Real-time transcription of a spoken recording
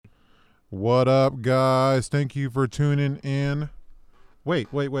What up, guys? Thank you for tuning in. Wait.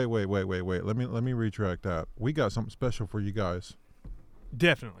 Let me retract that. We got something special for you guys.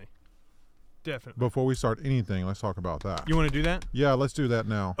 Definitely. Before we start anything, let's talk about that. You want to do that? Yeah, let's do that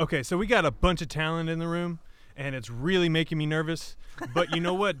now. Okay, so we got a bunch of talent in the room, and it's really making me nervous. But you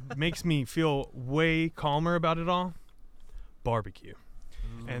know what makes me feel way calmer about it all? Barbecue.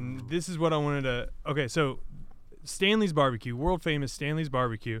 And this is what I wanted to... Okay, so Stanley's Barbecue, world famous Stanley's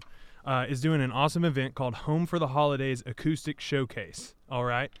Barbecue, is doing an awesome event called Home for the Holidays Acoustic Showcase. All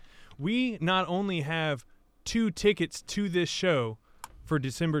right? We not only have 2 tickets to this show for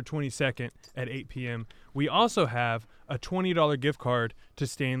December 22nd at 8 p.m., we also have a $20 gift card to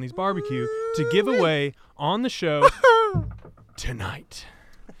Stanley's Barbecue to give away on the show tonight.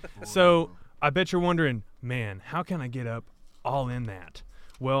 So I bet you're wondering, man, how can I get up all in that?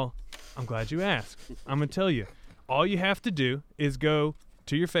 Well, I'm glad you asked. I'm going to tell you. All you have to do is go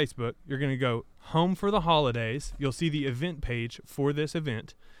to your Facebook. You're going to go Home for the Holidays. You'll see the event page for this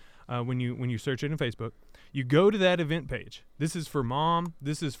event when you search it in Facebook. You go to that event page. This is for mom.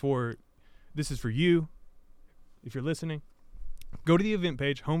 This is for you, if you're listening. Go to the event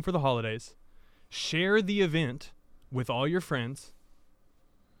page, Home for the Holidays. Share the event with all your friends.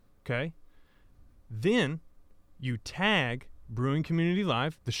 Okay? Then you tag Brewing Community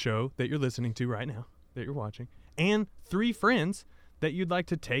Live, the show that you're listening to right now, that you're watching, and 3 friends that you'd like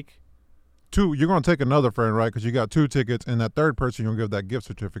to take. 2, you're going to take another friend, right? Because you got 2 tickets, and that third person you'll give that gift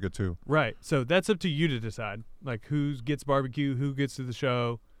certificate to. Right. So that's up to you to decide, like who gets barbecue, who gets to the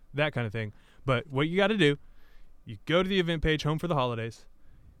show, that kind of thing. But what you got to do, you go to the event page, Home for the Holidays.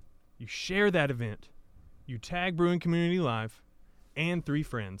 You share that event. You tag Brewing Community Live and 3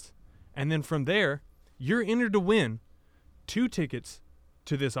 friends. And then from there, you're entered to win 2 tickets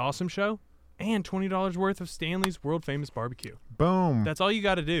to this awesome show and $20 worth of Stanley's World Famous Barbecue. Boom. That's all you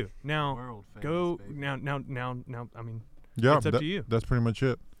got to do. Now, World famous, go baby. now. I mean, Yeah, it's up to you. That's pretty much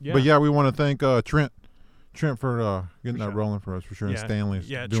it. Yeah. But yeah, we want to thank Trent for getting that rolling for us for sure. And Stanley's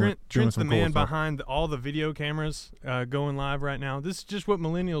Trent's the man stuff. behind all the video cameras going live right now. This is just what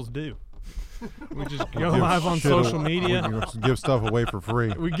millennials do. We just go live on social media. We give stuff away for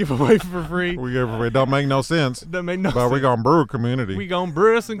free. We give away for free. We give away. Don't make no sense. Doesn't make no But sense. we gonna brew a community. We gonna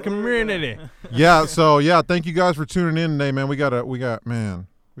brew us in community. Yeah. So yeah, thank you guys for tuning in today, man. We got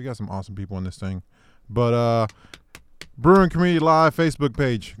some awesome people in this thing. But Brewing Community Live Facebook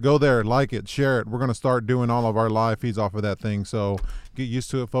page. Go there, like it, share it. We're gonna start doing all of our live feeds off of that thing. So get used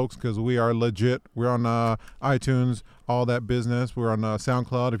to it, folks, because we are legit. We're on iTunes, all that business. We're on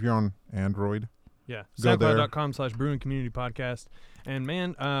SoundCloud if you're on Android. Yeah, Go there. SoundCloud.com/Brewing Community Podcast. And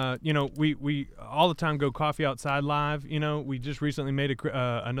man, we all the time go Coffee Outside Live. We just recently made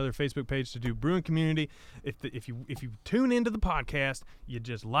another Facebook page to do Brewing Community. If you tune into the podcast, you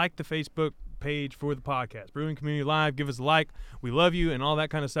just like the Facebook page for the podcast, Brewing Community Live. Give us a like. We love you and all that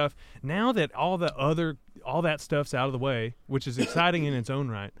kind of stuff. Now that all that stuff's out of the way, which is exciting in its own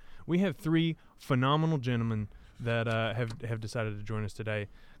right, we have 3 phenomenal gentlemen that have decided to join us today.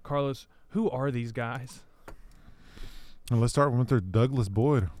 Carlos, who are these guys? And let's start with Mr. Douglas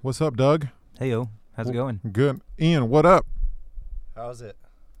Boyd. What's up, Doug? Hey, yo. How's it going? Good. Ian, what up? How's it?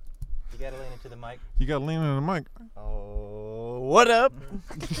 You got to lean into the mic. You got to lean into the mic. Oh, what up?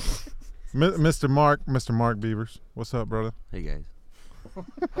 Mr. Marc Beevers. What's up, brother? Hey, guys.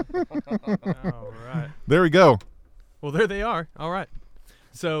 All right. There we go. Well, there they are. All right.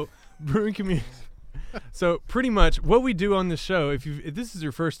 So, Brewing Community. So pretty much what we do on the show, if this is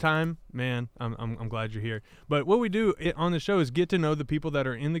your first time, man, I'm glad you're here. But what we do on the show is get to know the people that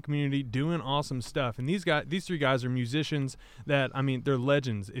are in the community doing awesome stuff. And these 3 guys are musicians that, I mean, they're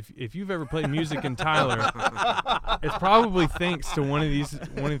legends. If you've ever played music in Tyler, it's probably thanks to one of these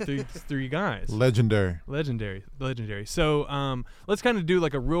 3 guys. Legendary. So let's kind of do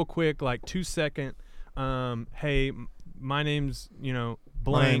like a real quick, like 2-second. Hey, my name's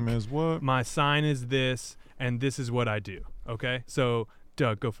blank. My name is what? My sign is this, and this is what I do. Okay? So,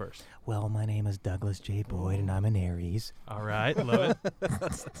 Doug, go first. Well, my name is Douglas J. Boyd, and I'm an Aries. All right. Love it.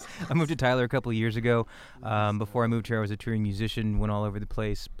 I moved to Tyler a couple of years ago. Before I moved here, I was a touring musician, went all over the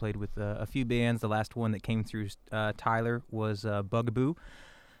place, played with a few bands. The last one that came through Tyler was Bugaboo.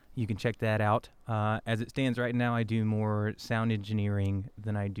 You can check that out. As it stands right now, I do more sound engineering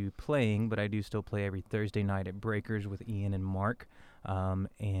than I do playing, but I do still play every Thursday night at Breakers with Ian and Marc.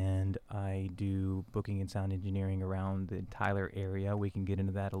 And I do booking and sound engineering around the Tyler area. We can get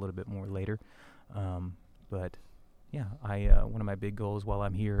into that a little bit more later. But yeah, one of my big goals while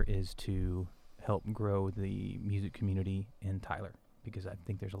I'm here is to help grow the music community in Tyler, because I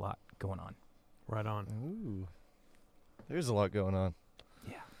think there's a lot going on. Right on. Ooh. There's a lot going on.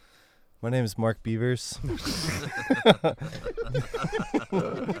 Yeah. My name is Marc Beevers.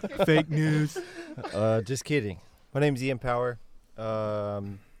 Fake news. Just kidding. My name's Ian Power.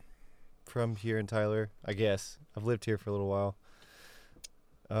 From here in Tyler, I guess. I've lived here for a little while.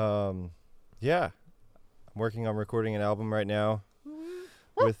 Yeah. I'm working on recording an album right now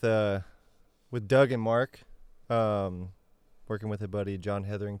with Doug and Marc. Working with a buddy, John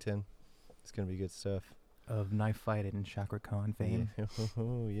Hetherington. It's going to be good stuff. Of Knife Fight and Chakra Khan fame. Yeah.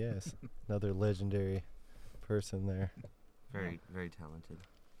 Oh, yes. Another legendary person there. Very, very talented.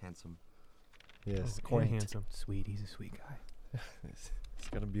 Handsome. Yes. Oh, Quaint. handsome. Sweet, he's a sweet guy. It's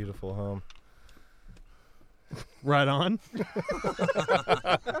got a beautiful home. Right on.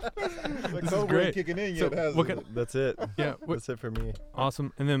 The This is great. kicking in So yet, has what it? kind- That's it. Yeah. That's it for me.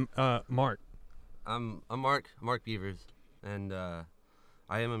 Awesome. And then Marc. I'm Marc Beevers, and I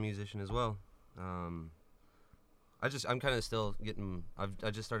am a musician as well. I'm kind of still getting.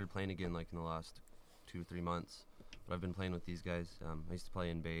 I just started playing again like in the last 2 or 3 months, but I've been playing with these guys. I used to play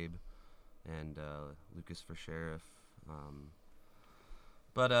in Babe, and Lucas for Sheriff.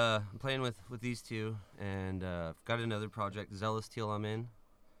 But I'm playing with these two, and I've got another project, Zealous Teal, I'm in.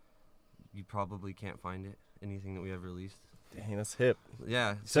 You probably can't find it, anything that we ever released. Dang, that's hip.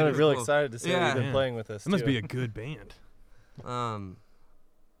 Yeah. Sounded super real cool. excited to say Yeah. you've been Yeah. playing with us. It must too. be a good band.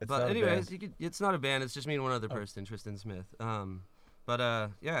 It's But not a anyways, band. it's not a band. It's just me and one other Oh. person, Tristan Smith.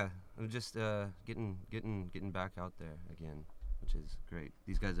 Yeah, I'm just getting back out there again, which is great.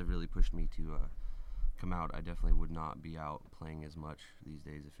 These guys have really pushed me to come out. I definitely would not be out playing as much these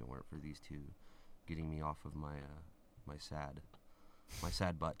days if it weren't for these two getting me off of my sad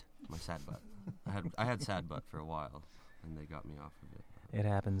butt. I had sad butt for a while, and they got me off of it. It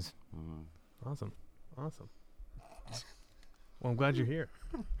happens. Mm, Awesome. Well, I'm glad you're here.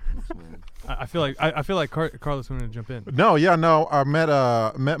 thanks, man. I feel like Carlos wanted to jump in. No, I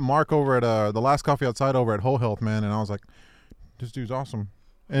met Marc over at the last coffee outside over at Whole Health, man, and I was like, this dude's awesome.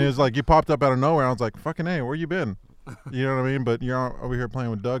 And it was like you popped up out of nowhere. And I was like, fucking hey, where you been? You know what I mean? But you're over here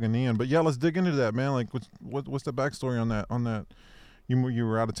playing with Doug and Ian. But yeah, let's dig into that, man. Like, what's the backstory on that? You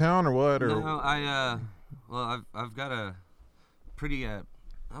were out of town or what? Or No, I've got a pretty I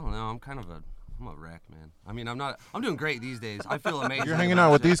don't know. I'm a wreck, man. I mean, I'm doing great these days. I feel amazing. you're hanging about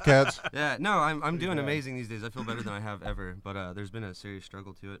out with it. these cats. Yeah, no, I'm doing amazing these days. I feel better than I have ever. But there's been a serious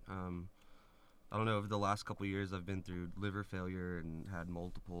struggle to it. I don't know. Over the last couple years, I've been through liver failure and had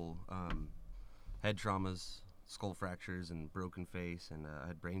multiple head traumas, skull fractures, and broken face, and I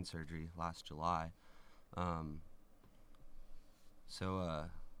had brain surgery last July. So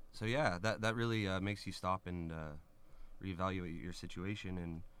yeah, that really makes you stop and reevaluate your situation.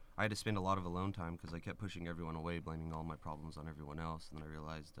 And I had to spend a lot of alone time because I kept pushing everyone away, blaming all my problems on everyone else. And then I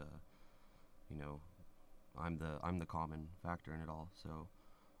realized, I'm the common factor in it all. So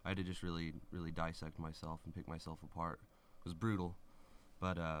I had to just really, really dissect myself and pick myself apart. It was brutal,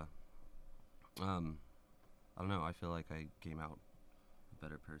 but I don't know. I feel like I came out a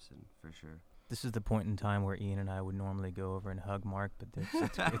better person for sure. This is the point in time where Ian and I would normally go over and hug Marc, but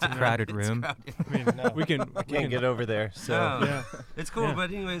it's a crowded room. Crowded. I mean, No, we can Can't get over there. So No. Yeah. It's cool, Yeah.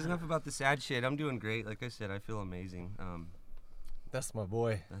 but anyways, enough about the sad shit. I'm doing great. Like I said, I feel amazing. that's my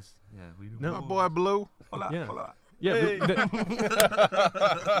boy. That's No. My boy Blue. Yeah. Yeah,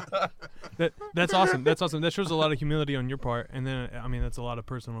 that's awesome. That's awesome. That shows a lot of humility on your part, and then I mean that's a lot of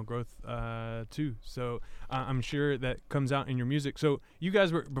personal growth too. So I'm sure that comes out in your music. So you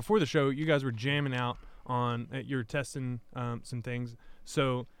guys were before the show. You guys were jamming out on. You're testing some things.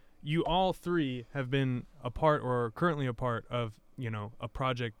 So you all three have been a part or are currently a part of a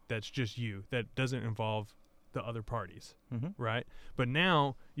project that's just you that doesn't involve the other parties, right? But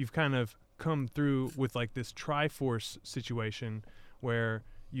now you've kind of come through with like this Triforce situation where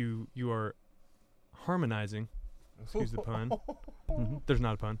you are harmonizing. Excuse the pun. There's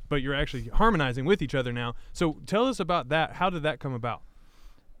not a pun, but you're actually harmonizing with each other now. So tell us about that. How did that come about?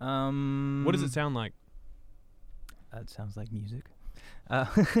 What does it sound like? That sounds like music.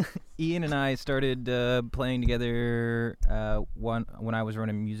 Ian and I started playing together when I was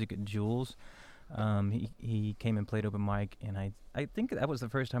running music at Jules. He came and played open mic, and I think that was the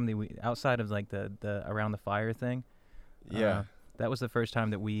first time that we, outside of like the around the fire thing. Yeah. That was the first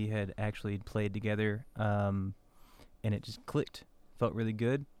time that we had actually played together, and it just clicked. Felt really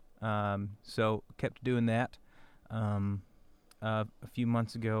good. So kept doing that. A few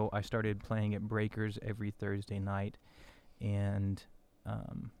months ago, I started playing at Breakers every Thursday night, and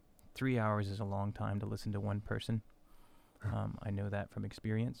 3 hours is a long time to listen to one person. I know that from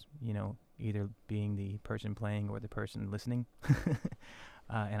experience, either being the person playing or the person listening.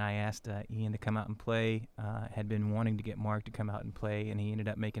 and I asked Ian to come out and play. Had been wanting to get Marc to come out and play, and he ended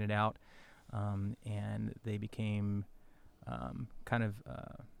up making it out. And they became kind of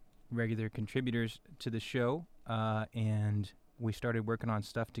regular contributors to the show, and we started working on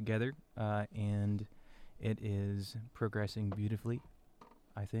stuff together, and it is progressing beautifully,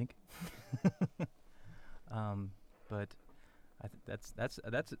 I think. But that's.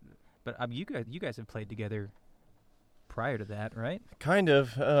 But you guys have played together prior to that, right? Kind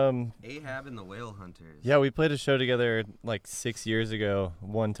of. Ahab and the Whale Hunters. Yeah, we played a show together like 6 years ago,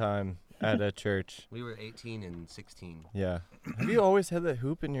 one time at a church. We were 18 and 16. Yeah. Have you always had that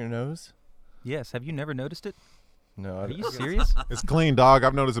hoop in your nose? Yes. Have you never noticed it? No. Are you serious? It's clean, dog.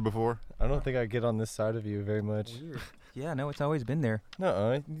 I've noticed it before. I don't think I get on this side of you very much. Weird. Yeah, no, it's always been there.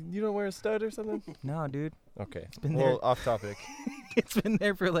 No, you don't wear a stud or something? No, dude. Okay. It's been well, there. Off topic. It's been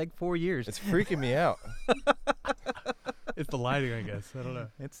there for like 4 years. It's freaking me out. It's the lighting, I guess. I don't know.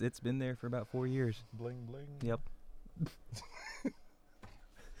 It's been there for about 4 years. Bling bling. Yep.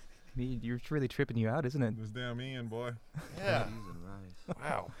 You're really tripping you out, isn't it? This damn Ian, boy. Yeah. Cheese and rice.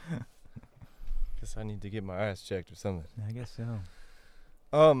 Wow. Guess I need to get my eyes checked or something. I guess so.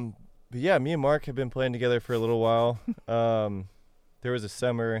 But yeah, me and Marc have been playing together for a little while. There was a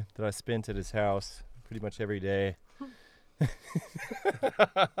summer that I spent at his house pretty much every day.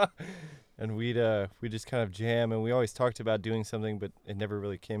 And we'd just kind of jam, and we always talked about doing something, but it never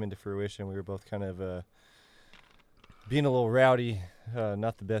really came into fruition. We were both kind of being a little rowdy,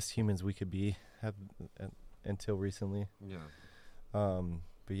 not the best humans we could be until recently. Yeah.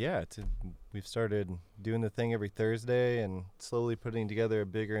 But yeah, we've started doing the thing every Thursday and slowly putting together a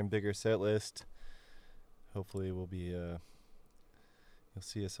bigger and bigger set list. Hopefully we'll be you'll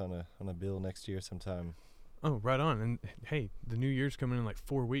see us on a bill next year sometime. Oh, right on. And hey, the new year's coming in like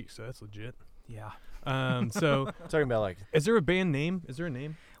 4 weeks, so that's legit. Yeah. So I'm talking about like is there a band name? Is there a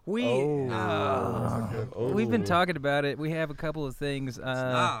name? We've been talking about it. We have a couple of things.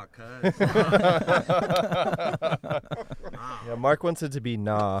 Nah, cuz. Yeah, Marc wants it to be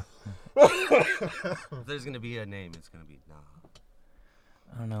Nah. If there's going to be a name, it's going to be Nah.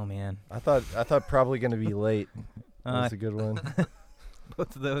 I don't know, man. I thought probably gonna be Late. That's a good one.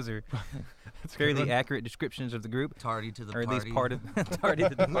 Both of those are fairly accurate descriptions of the group, Tardy to the or at party. least part of tardy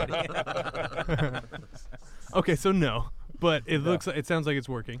to the party. Okay, so no, but it sounds like it's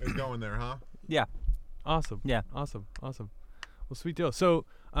working. It's going there, huh? Yeah. Awesome. Yeah. Awesome. Well, sweet deal. So,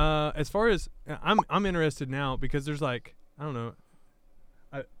 as far as I'm interested now because there's like I don't know.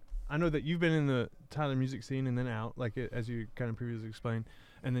 I know that you've been in the Tyler music scene and then out, like as you kind of previously explained,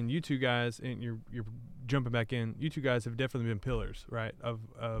 and then you two guys, and you're jumping back in. You two guys have definitely been pillars, right, of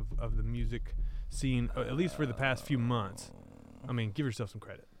the music scene, at least for the past few months. I mean, give yourself some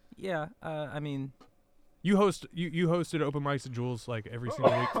credit. Yeah. I mean. You hosted open mics at Jules like every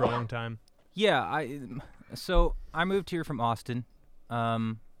single week for a long time. Yeah. So I moved here from Austin.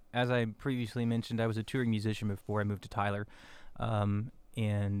 As I previously mentioned, I was a touring musician before I moved to Tyler,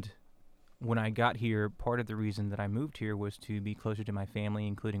 and when I got here, part of the reason that I moved here was to be closer to my family,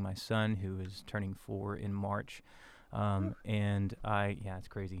 including my son, who is turning 4 in March. And it's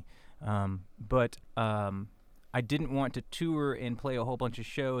crazy. But I didn't want to tour and play a whole bunch of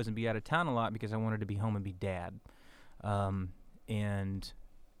shows and be out of town a lot because I wanted to be home and be dad. And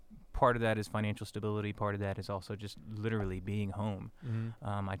part of that is financial stability. Part of that is also just literally being home.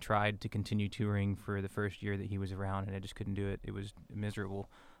 Mm-hmm. I tried to continue touring for the first year that he was around, and I just couldn't do it. It was miserable.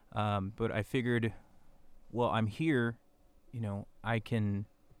 But I figured, well, I'm here, I can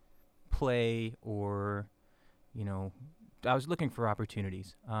play or, I was looking for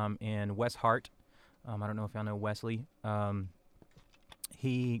opportunities. And Wes Hart, I don't know if y'all know Wesley,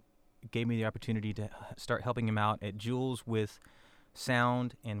 he gave me the opportunity to start helping him out at Jules with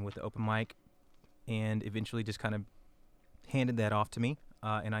sound and with the open mic, and eventually just kind of handed that off to me.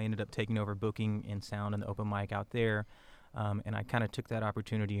 And I ended up taking over booking and sound and the open mic out there. And I kind of took that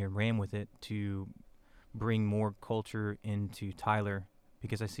opportunity and ran with it to bring more culture into Tyler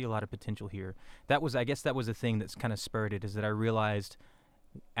because I see a lot of potential here. I guess that was the thing that's kind of spurred it, is that I realized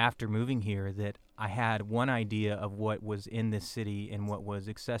after moving here that I had one idea of what was in this city and what was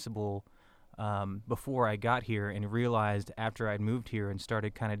accessible before I got here, and realized after I'd moved here and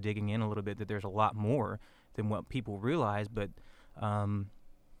started kind of digging in a little bit that there's a lot more than what people realize, but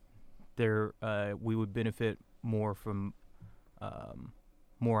we would benefit more from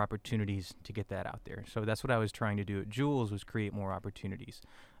more opportunities to get that out there. So that's what I was trying to do at Jules, was create more opportunities.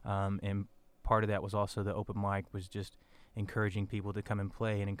 And part of that was also the open mic, was just encouraging people to come and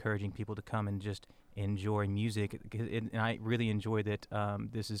play and encouraging people to come and just enjoy music. And I really enjoy that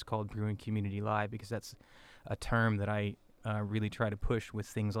this is called Brewing Community Live, because that's a term that I really try to push with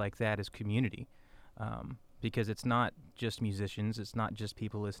things like that is community, because it's not just musicians, it's not just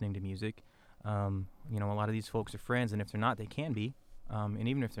people listening to music. You know, a lot of these folks are friends, and if they're not, they can be. And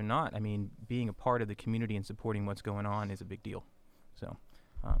even if they're not, I mean, being a part of the community and supporting what's going on is a big deal. So,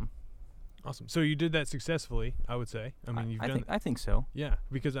 Awesome. So you did that successfully, I would say. I mean, I think so. Yeah,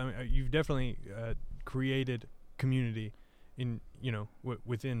 because I mean, you've definitely created community in, you know,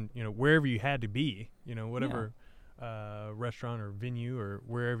 within, you know, wherever you had to be, you know, whatever restaurant or venue or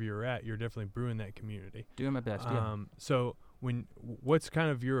wherever you're at, you're definitely brewing that community. Doing my best. So what's kind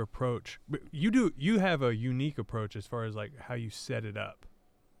of your approach? You have a unique approach as far as like how you set it up.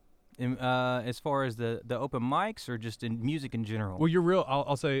 As far as the open mics or just in music in general? Well, you're real.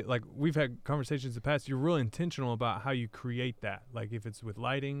 I'll say, like, we've had conversations in the past. You're real intentional about how you create that. Like, if it's with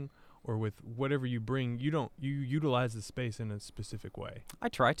lighting or with whatever you bring, you utilize the space in a specific way. I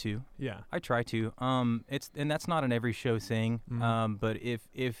try to. Yeah. I try to. And that's not an every show thing. Mhm. But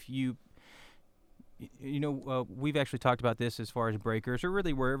if you know, we've actually talked about this as far as breakers or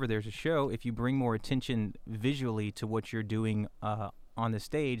really wherever there's a show. If you bring more attention visually to what you're doing on the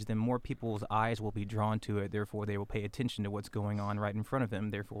stage, then more people's eyes will be drawn to it. Therefore, they will pay attention to what's going on right in front of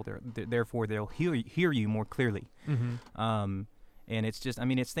them. Therefore, they'll hear you more clearly. Mm-hmm. And it's just, I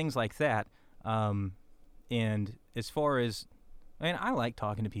mean, it's things like that. And as far as, I mean, I like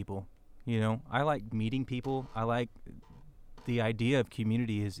talking to people. You know, I like meeting people. I like the idea of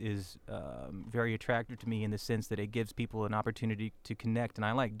community is very attractive to me in the sense that it gives people an opportunity to connect, and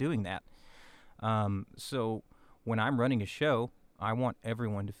I like doing that. So when I'm running a show, I want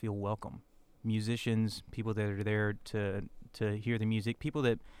everyone to feel welcome. Musicians, people that are there to hear the music, people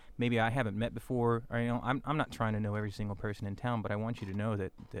that maybe I haven't met before. Or, you know, I'm not trying to know every single person in town, but I want you to know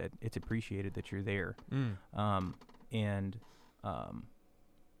that it's appreciated that you're there. And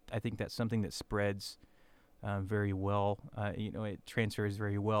I think that's something that spreads very well. You know, it transfers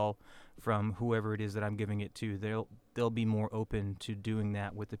very well from whoever it is that I'm giving it to. They'll be more open to doing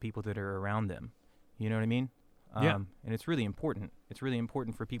that with the people that are around them. You know what I mean? Yeah. And it's really important. It's really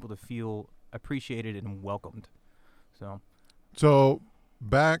important for people to feel appreciated and welcomed. So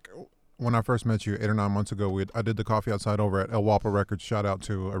back when I first met you 8 or 9 months ago, I did the coffee outside over at El Wapo Records. Shout out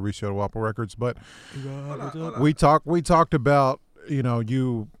to Aricio El Wapo Records. But we talked about, you know,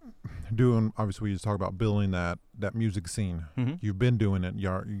 you doing, obviously we just talked about building that music scene. Mm-hmm. You've been doing it.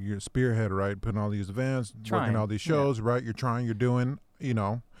 You're spearhead, right? Putting all these events, working all these shows, right? You're doing, you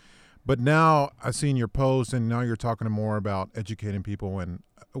know. But now I've seen your posts, and now you're talking more about educating people. And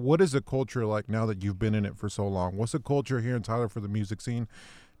what is the culture like now that you've been in it for so long? What's the culture here in Tyler for the music scene?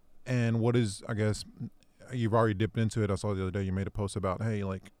 And what is, I guess, you've already dipped into it. I saw the other day you made a post about, hey,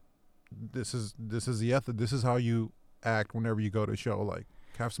 like, this is the ethic. This is how you act whenever you go to a show. Like,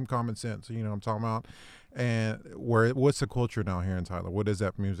 have some common sense. You know what I'm talking about? And what's the culture now here in Tyler? What is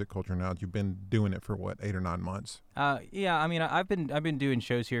that music culture now? You've been doing it for what, 8 or 9 months? Yeah, I mean, I've been doing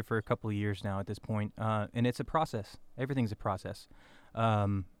shows here for a couple of years now at this point, and it's a process. Everything's a process,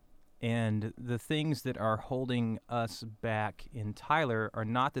 and the things that are holding us back in Tyler are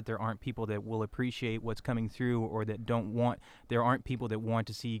not that there aren't people that will appreciate what's coming through, or that there aren't people that want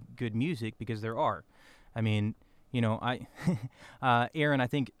to see good music, because there are. I mean, you know, Aaron, I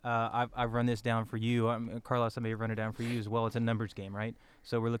think I've run this down for you. Carlos, I may run it down for you as well. It's a numbers game, right?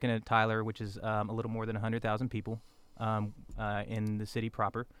 So we're looking at Tyler, which is a little more than 100,000 people in the city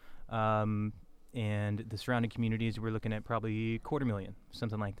proper. And the surrounding communities, we're looking at probably 250,000,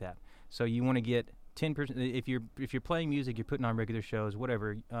 something like that. So you want to get 10%. If you're playing music, you're putting on regular shows,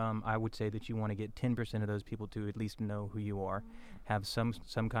 whatever, I would say that you want to get 10% of those people to at least know who you are, have some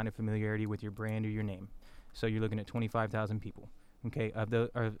kind of familiarity with your brand or your name. So you're looking at 25,000 people. Okay, of those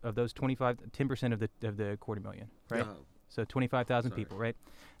 10% of the 250,000, right? So 25,000 people, right?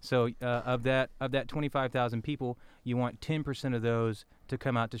 So of that 25,000 people, you want 10% of those to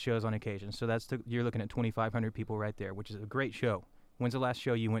come out to shows on occasion. So you're looking at 2,500 people right there, which is a great show. When's the last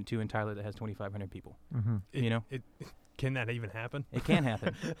show you went to in Tyler that has 2,500 people? Mm-hmm. You know, can that even happen? It can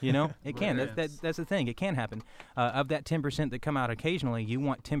happen. You know, it can. That's the thing. It can happen. Of that 10% that come out occasionally, you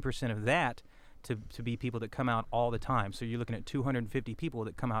want 10% of that to be people that come out all the time. So you're looking at 250 people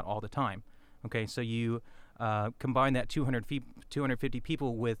that come out all the time. Okay, so you combine that 250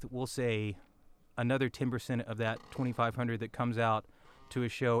 people with, we'll say, another 10% of that 2,500 that comes out to a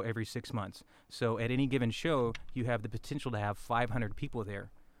show every 6 months. So at any given show, you have the potential to have 500 people there,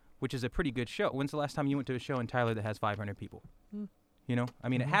 which is a pretty good show. When's the last time you went to a show in Tyler that has 500 people? You know, I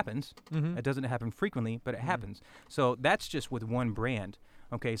mean, it happens. Mm-hmm. It doesn't happen frequently, but it happens. So that's just with one brand.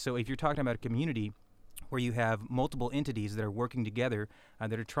 Okay, so if you're talking about a community, where you have multiple entities that are working together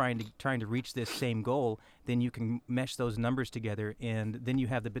that are trying to reach this same goal, then you can mesh those numbers together, and then you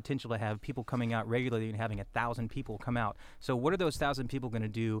have the potential to have people coming out regularly and having 1,000 people come out. So what are those 1,000 people going to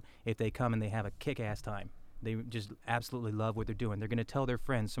do if they come and they have a kick-ass time? They just absolutely love what they're doing. They're going to tell their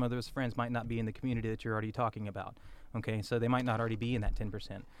friends. Some of those friends might not be in the community that you're already talking about. Okay, so they might not already be in that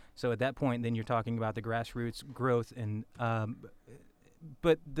 10%. So at that point, then you're talking about the grassroots growth and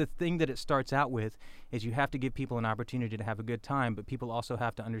but the thing that it starts out with is you have to give people an opportunity to have a good time, but people also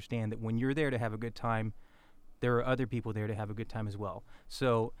have to understand that when you're there to have a good time, there are other people there to have a good time as well.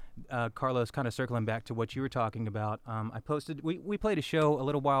 So, Carlos, kind of circling back to what you were talking about, I posted, we played a show a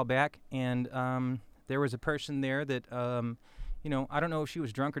little while back, and there was a person there that, I don't know if she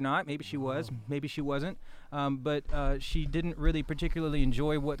was drunk or not. Maybe she was, maybe she wasn't. But she didn't really particularly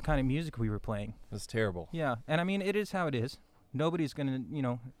enjoy what kind of music we were playing. It was terrible. Yeah, and I mean, it is how it is. Nobody's going to,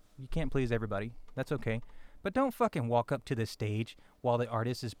 you can't please everybody. That's okay. But don't fucking walk up to the stage while the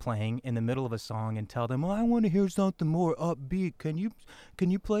artist is playing in the middle of a song and tell them, I want to hear something more upbeat. Can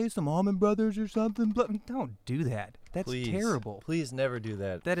you play some Allman Brothers or something? Don't do that. That's terrible. Please never do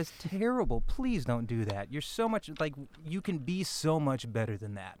that. That is terrible. Please don't do that. You're so much, you can be so much better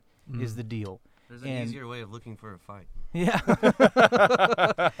than that, is the deal. There's an easier way of looking for a fight. Yeah.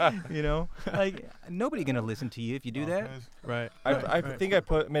 Nobody going to listen to you if you do that. Right. I think I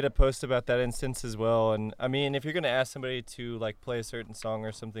made a post about that instance as well. And I mean, if you're going to ask somebody to play a certain song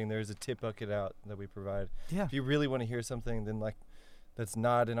or something, there's a tip bucket out that we provide. Yeah. If you really want to hear something, then that's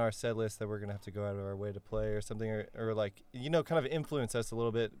not in our set list that we're going to have to go out of our way to play or something, or kind of influence us a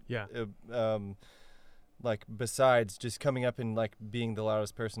little bit. Yeah. Besides just coming up and being the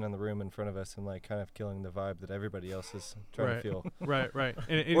loudest person in the room in front of us and kind of killing the vibe that everybody else is trying to feel. Right.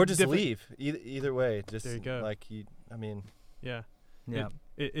 Or just leave. Either way, just there you go. Yeah.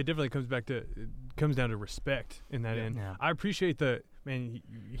 It definitely comes down to respect in that end. Yeah. I appreciate he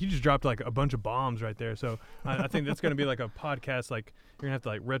just dropped a bunch of bombs right there. So I think that's going to be a podcast. You're going to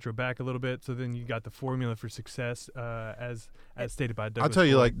have to retro back a little bit. So then you got the formula for success as stated by Douglas. I'll tell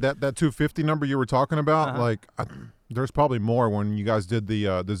you, that 250 number you were talking about, Uh-huh. there's probably more when you guys did the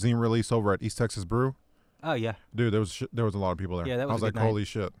zine release over at East Texas Brew. Oh, yeah. Dude, there was a lot of people there. Yeah, that was I was a good night. holy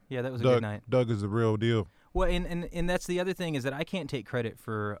shit. Yeah, that was a good night. Doug is the real deal. Well, and that's the other thing is that I can't take credit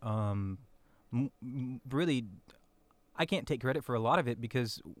for really, I can't take credit for a lot of it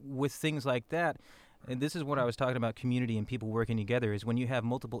because with things like that, and this is what I was talking about, community and people working together, is when you have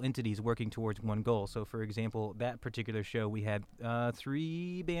multiple entities working towards one goal. So, for example, that particular show, we had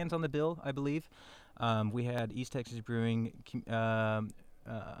 3 bands on the bill, I believe. We had East Texas Brewing,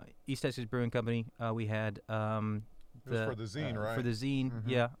 East Texas Brewing Company. We had It was for the zine, right? For the zine, Mhm.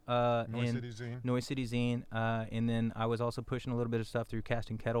 yeah. Noise City Zine. Noise City Zine. And then I was also pushing a little bit of stuff through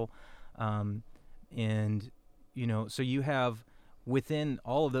Cast and Kettle. So you have, within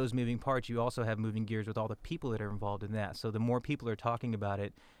all of those moving parts, you also have moving gears with all the people that are involved in that. So the more people are talking about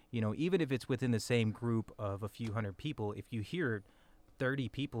it, even if it's within the same group of a few hundred people, if you hear 30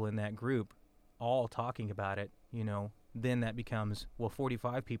 people in that group all talking about it, then that becomes,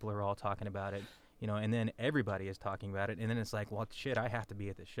 45 people are all talking about it. And then everybody is talking about it, and then it's well, shit, I have to be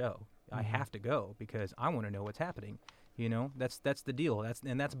at the show. Mm-hmm. I have to go because I want to know what's happening. That's the deal.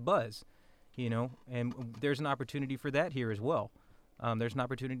 That's buzz. And there's an opportunity for that here as well. There's an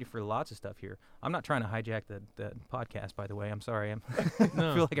opportunity for lots of stuff here. I'm not trying to hijack the podcast, by the way. I'm sorry. I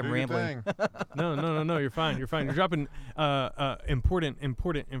feel like I'm rambling. No. You're fine. You're dropping important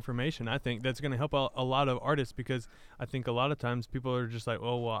information. I think that's going to help a lot of artists because I think a lot of times people are just I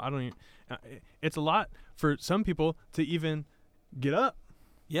don't even. It's a lot for some people to even get up.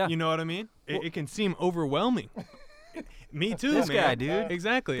 Yeah. You know what I mean? It can seem overwhelming. Me too, this man. Guy, dude.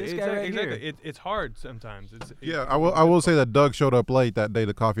 Exactly. This guy right exactly. here. It's hard sometimes. I will say that Doug showed up late that day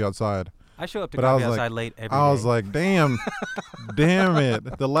to Coffee Outside. I show up to But I Coffee was Outside late every day. I was like, damn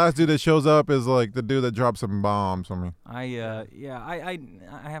it. The last dude that shows up is the dude that drops some bombs on me. I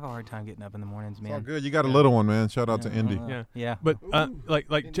have a hard time getting up in the mornings, man. It's all good. You got a little one, man. Shout out to Indy. Yeah. But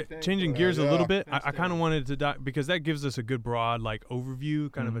changing gears a little bit, I kind of wanted to because that gives us a good broad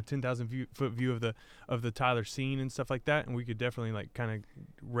overview, kind of a 10,000 foot view of the Tyler scene and stuff like that, and we could definitely kind of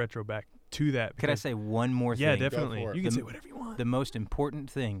retro back to that. Could I say one more thing? Yeah, definitely. You can say whatever you want. The most important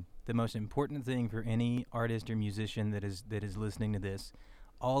thing for any artist or musician that is listening to this,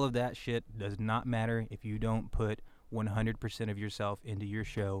 all of that shit does not matter if you don't put 100% of yourself into your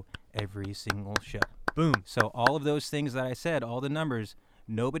show every single show. Boom. So all of those things that I said, all the numbers,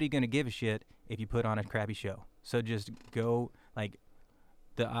 nobody gonna give a shit if you put on a crappy show. So just go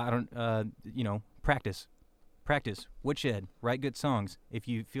practice. Practice. Woodshed. Write good songs. If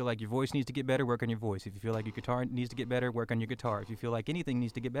you feel like your voice needs to get better, work on your voice. If you feel like your guitar needs to get better, work on your guitar. If you feel like anything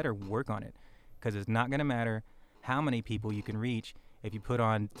needs to get better, work on it. Because it's not going to matter how many people you can reach. If you put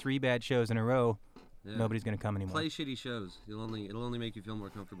on 3 bad shows in a row, nobody's going to come anymore. Play shitty shows. It'll only make you feel more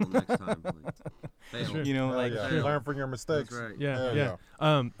comfortable next time. Like, fail. You know, like fail. Learn from your mistakes. That's right.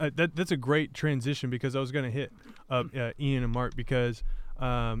 Yeah. That's a great transition because I was going to hit Ian and Mark because,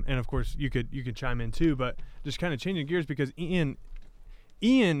 and of course you could chime in too, but just kind of changing gears because Ian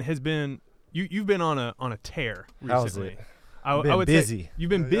has been you've been on a tear recently. How's it? I would busy. say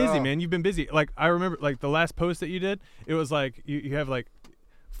you've been busy, Yeah. man. You've been busy. Like I remember, like the last post that you did, it was like you have like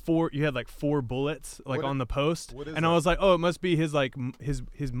 4. You had like 4 bullets like What on the post, what is and I that? was like, oh, it must be his like his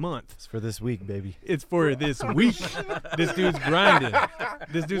month. It's for this week, baby. It's for this week. This dude's grinding.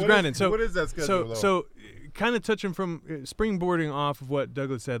 So what is that schedule? though? so kind of touching from springboarding off of what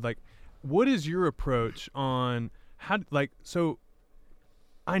Douglas said, like, what is your approach on how, like, so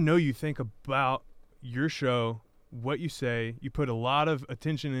I know you think about your show, what you say, you put a lot of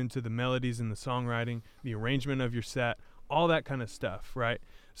attention into the melodies and the songwriting, the arrangement of your set, all that kind of stuff, right?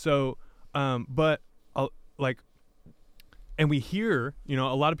 So, but like, and we hear, a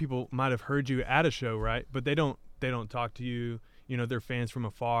lot of people might have heard you at a show, right? But they don't talk to you, they're fans from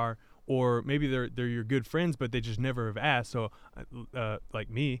afar, or maybe they're your good friends, but they just never have asked. So, like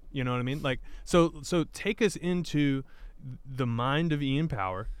me, you know what I mean? Like, so take us into the mind of Ian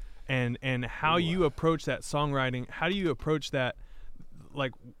Power and how you approach that songwriting. How do you approach that?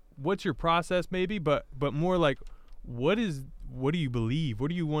 Like, what's your process maybe, but more like, what do you believe?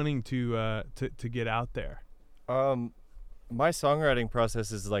 What are you wanting to get out there? My songwriting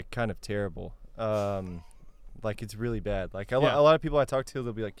process is like kind of terrible. Like it's really bad. Like a lot of people I talk to,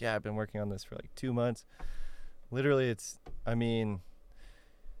 they'll be like, yeah, I've been working on this for like 2 months. Literally, it's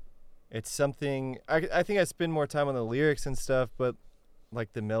something, I think I spend more time on the lyrics and stuff, but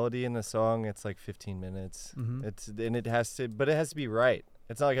like the melody in the song, it's like 15 minutes. Mm-hmm. It has to be right.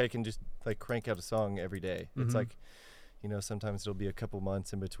 It's not like I can just like crank out a song every day. Mm-hmm. It's like, sometimes it'll be a couple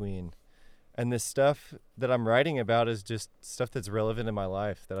months in between. And this stuff that I'm writing about is just stuff that's relevant in my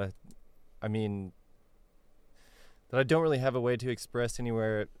life that I don't really have a way to express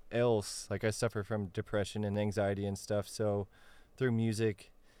anywhere else. Like I suffer from depression and anxiety and stuff. So through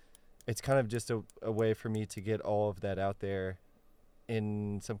music, it's kind of just a way for me to get all of that out there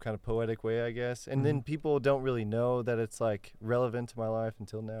in some kind of poetic way, I guess. And then people don't really know that it's like relevant to my life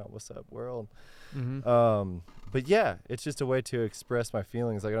until now. What's up, world? Mm-hmm. But yeah, it's just a way to express my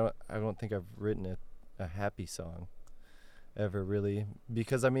feelings. Like I don't think I've written a happy song ever really,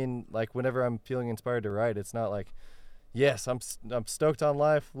 because like whenever I'm feeling inspired to write, it's not like, yes, I'm stoked on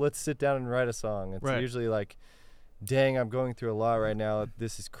life, let's sit down and write a song. It's usually like, dang, I'm going through a lot right now,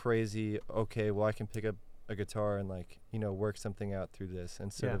 this is crazy, okay, well I can pick up a guitar and like work something out through this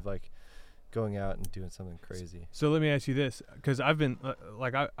instead of like going out and doing something crazy. So let me ask you this, because I've been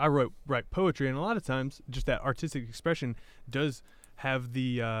like I write poetry, and a lot of times just that artistic expression does have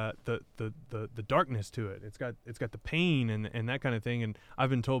the darkness to it. It's got the pain and that kind of thing. And I've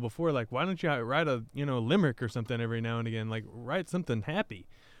been told before, like, why don't you write a limerick or something every now and again? Like, write something happy.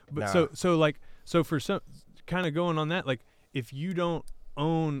 But so for some kind of going on that, like, if you don't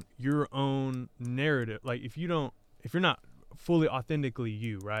own your own narrative, like if you're not fully authentically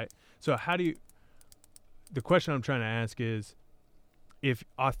you, right? So the question I'm trying to ask is, if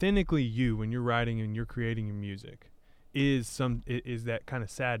authentically you, when you're writing and you're creating your music, is that kind of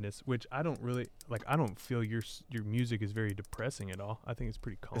sadness, which I don't really like. I don't feel your music is very depressing at all. I think it's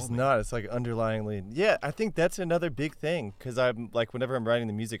pretty calming. It's not. It's like underlyingly. Yeah, I think that's another big thing, because I'm like, whenever I'm writing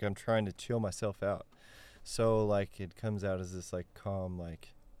the music, I'm trying to chill myself out. So like it comes out as this like calm,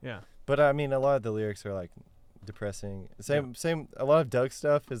 like, yeah. But a lot of the lyrics are like depressing. Same. A lot of Doug's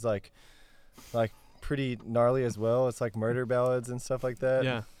stuff is like pretty gnarly as well. It's like murder ballads and stuff like that.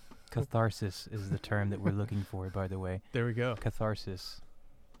 Yeah. Catharsis is the term that we're looking for, by the way. There we go. Catharsis.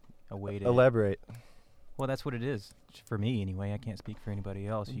 A way to elaborate. Well, that's what it is for me, anyway. I can't speak for anybody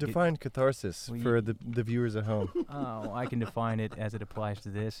else. Define catharsis for the viewers at home. Oh, I can define it as it applies to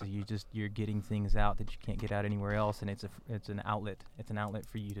this. You're getting things out that you can't get out anywhere else, and it's an outlet. It's an outlet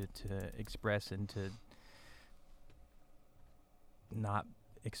for you to express and to not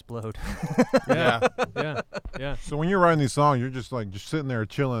explode. Yeah. So when you're writing these songs, you're just sitting there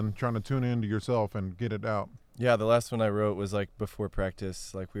chilling, trying to tune into yourself and get it out. Yeah, the last one I wrote was like before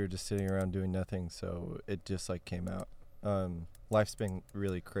practice. Like we were just sitting around doing nothing, so it just like came out. Life's been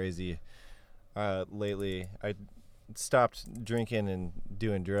really crazy lately. I stopped drinking and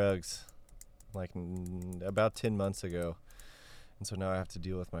doing drugs like about 10 months ago, and so now I have to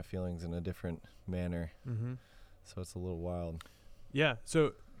deal with my feelings in a different manner. so it's a little wild. Yeah.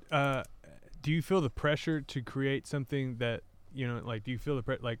 So, do you feel the pressure to create something that, you know, like, do you feel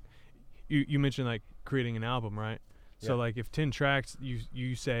the like, you mentioned like creating an album, right? So Yeah. like if 10 tracks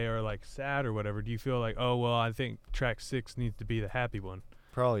you say are like sad or whatever, do you feel like, oh well, I think track 6 needs to be the happy one?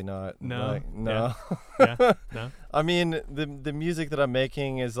 Probably not. No? Like, no. Yeah. No. I mean, the music that I'm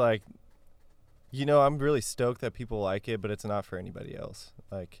making is like, you know, I'm really stoked that people like it, but it's not for anybody else.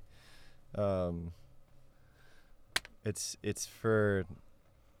 Like, it's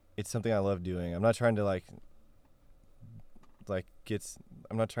something I love doing. I'm not trying to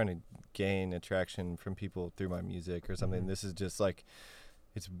I'm not trying to gain attraction from people through my music or something. Mhm. This is just like,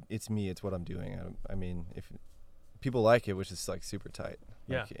 it's me. It's what I'm doing. I mean, if people like it, which is like super tight.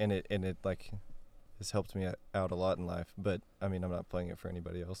 Yeah. Like, and it like has helped me out a lot in life. But I mean, I'm not playing it for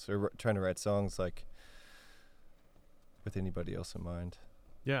anybody else or trying to write songs like with anybody else in mind.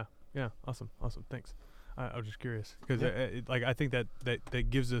 Yeah. Awesome. Thanks. I was just curious because Yeah. I think that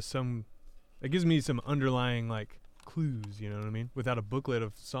gives us some, it gives me some underlying like clues. You know what I mean? Without a booklet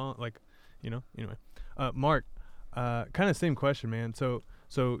of song, like, you know. Anyway, Mark, kind of same question, man. So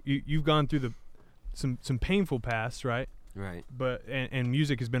you've gone through some painful past, right? Right. But and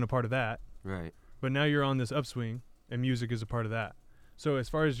music has been a part of that. Right. But now you're on this upswing, and music is a part of that. So as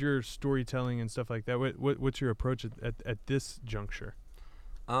far as your storytelling and stuff like that, what's your approach at this juncture?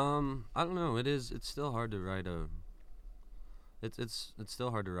 I don't know. It's still hard to write a. It's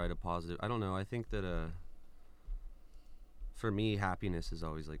still hard to write a positive. I don't know. I think that for me, happiness is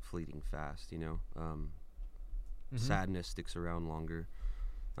always like fleeting fast. You know. Sadness sticks around longer.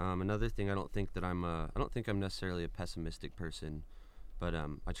 Another thing, I don't think I'm necessarily a pessimistic person, but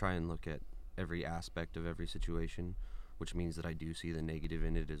I try and look at every aspect of every situation, which means that I do see the negative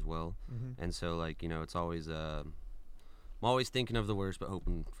in it as well. Mm-hmm. And so, like, you know, it's always I'm always thinking of the worst but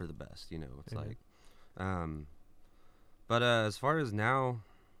hoping for the best. You know, it's Mhm. like, but as far as now,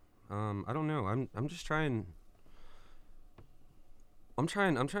 I don't know. I'm just trying. I'm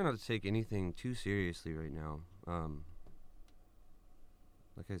trying not to take anything too seriously right now.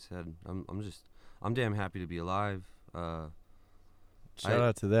 Like I said, I'm damn happy to be alive. Shout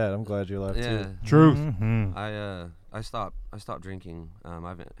out to that. I'm glad you're alive Yeah. too. Truth. Mhm. I stopped drinking. I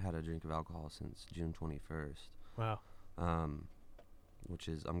haven't had a drink of alcohol since June 21st. Wow. Which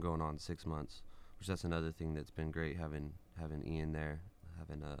is, I'm going on 6 months. Which that's another thing that's been great, having Ian there,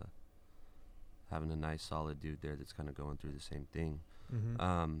 having a nice solid dude there that's kind of going through the same thing.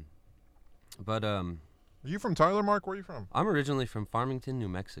 Mm-hmm. But Are you from Tyler, Mark? Where are you from? I'm originally from Farmington, New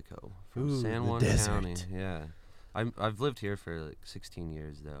Mexico, from Ooh, San the Juan desert. County. Yeah, I've lived here for like 16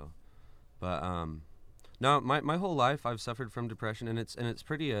 years though, but no, my whole life I've suffered from depression, and it's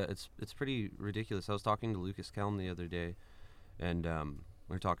pretty it's pretty ridiculous. I was talking to Lucas Kelm the other day, and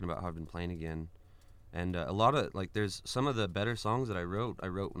we were talking about how I've been playing again, and a lot of like there's some of the better songs that I wrote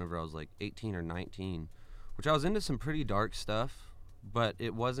whenever I was like 18 or 19, which I was into some pretty dark stuff, but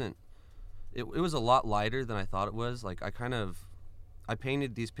it wasn't. It was a lot lighter than I thought it was. Like I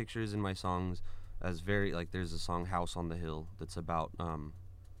painted these pictures in my songs as very like, there's a song House on the Hill that's about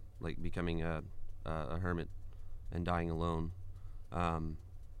like becoming a hermit and dying alone, and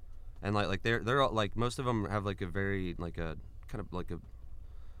like they're all like, most of them have like a very like a kind of like a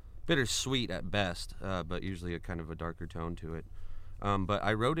bittersweet at best, but usually a kind of a darker tone to it. But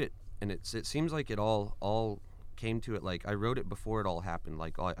I wrote it, and it seems like it all came to it, like I wrote it before it all happened.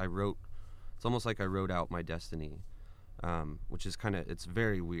 Like I wrote. It's almost like I wrote out my destiny, which is it's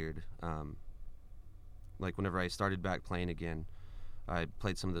very weird. Like whenever I started back playing again, I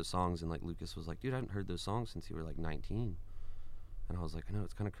played some of those songs, and like Lucas was like, dude, I haven't heard those songs since you were like 19. And I was like, I know,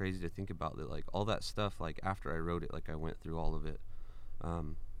 it's kind of crazy to think about that, like all that stuff, like after I wrote it, like I went through all of it.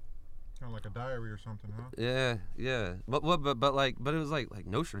 Kind of like a diary or something, huh? Yeah. But it was like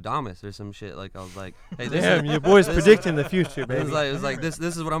Nostradamus or some shit. Like I was like, hey, Damn, your boy's predicting the future, It baby. was like this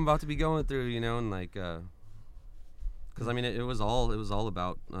is what I'm about to be going through, you know, and like, because I mean it was all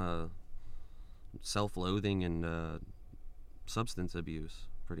about self-loathing and substance abuse,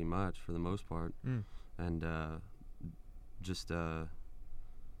 pretty much for the most part, and just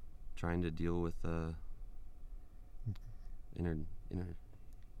trying to deal with inner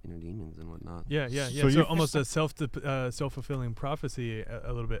demons and whatnot. Yeah. So So you- almost a self-fulfilling prophecy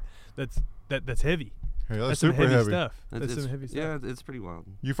a little bit. That's heavy. Hey, That's that's some super heavy heavy. stuff. That's some heavy Yeah, stuff. it's pretty wild.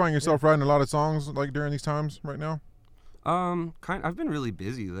 You find yourself writing a lot of songs like during these times right now? I've been really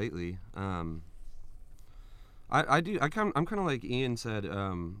busy lately. I'm kind of like Ian said.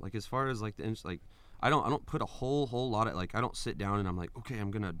 Like as far as like I don't put a whole lot of, like, I don't sit down and I'm like, okay,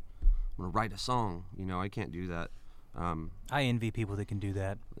 I'm gonna write a song. You know, I can't do that. I envy people that can do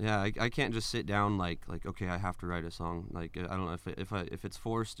that. Yeah, I can't just sit down like okay, I have to write a song. Like I don't know if it's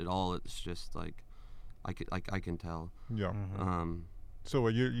forced at all. It's just like I can tell. Yeah. Mm-hmm. So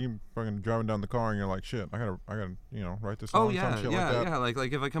you fucking driving down the car and you're like, shit, I gotta write this song. Oh yeah, some shit yeah, like that. yeah.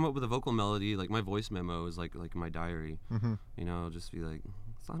 Like if I come up with a vocal melody, like my voice memo is like my diary. Mm-hmm. You know, I'll just be like,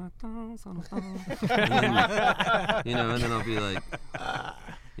 and then, you know, and then I'll be like,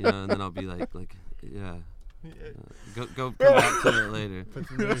 you know, and then I'll be like, yeah, go come back to it later. Put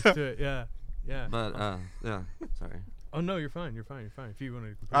some lyrics to it. Yeah, yeah. But yeah, sorry. Oh no, you're fine. You're fine. If you want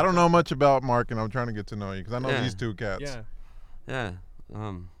to. I don't know much about Mark, and I'm trying to get to know you because I know Yeah. these two cats. Yeah. Yeah,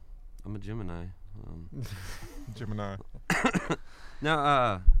 I'm a Gemini. Gemini. No,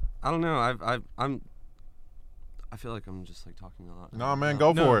 I don't know. I feel like I'm just like talking a lot. No, man,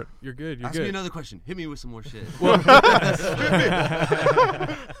 go for it. You're good. You're Ask good. me another question. Hit me with some more shit.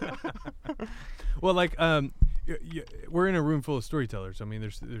 Well, like we're in a room full of storytellers. I mean,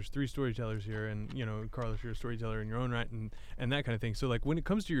 there's 3 storytellers here, and you know, Carlos, you're a storyteller in your own right, and that kind of thing. So like when it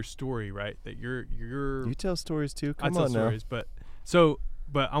comes to your story, right, that you're You tell stories too. I Come tell on now. stories, but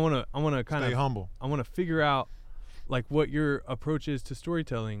I want to kind Stay of humble. I want to figure out like what your approach is to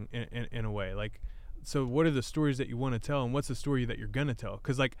storytelling in a way. Like, so what are the stories that you want to tell, and what's the story that you're gonna tell?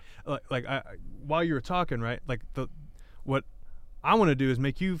 Because while you were talking, right, like what I want to do is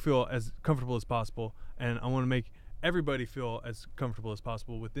make you feel as comfortable as possible, and I want to make everybody feel as comfortable as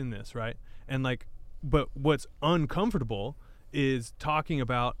possible within this, right? And like, but what's uncomfortable is talking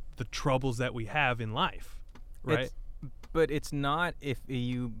about the troubles that we have in life, right? But it's not if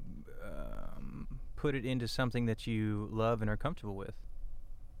you put it into something that you love and are comfortable with.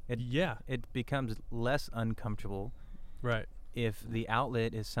 It becomes less uncomfortable, right. if the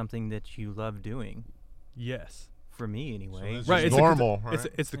outlet is something that you love doing. Yes. For me, anyway. So this Right, is it's normal, right?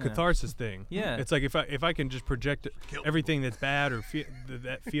 It's the Yeah. catharsis thing. Yeah. It's like if I can just project everything that's bad or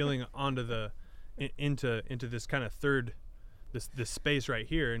that feeling onto into this kind of this space right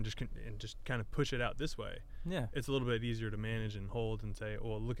here, and just kind of push it out this way. Yeah. It's a little bit easier to manage and hold and say,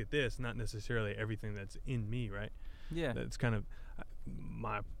 well, look at this, not necessarily everything that's in me, right? Yeah. That's kind of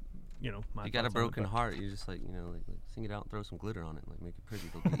my You got a thoughts on it, broken but- heart. You just like sing it out and throw some glitter on it, like make it pretty.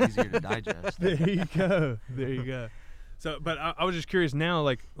 It'll be easier to digest. There you go. There you go. So, but I was just curious now,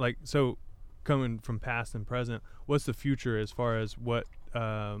 so coming from past and present, what's the future as far as what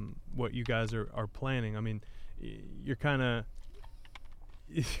you guys are planning? I mean, you're kind of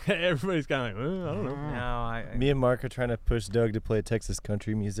everybody's kind of like, I don't know. No, Me and Mark are trying to push Doug to play Texas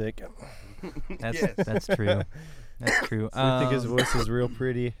country music. that's true. That's true. I think his voice is real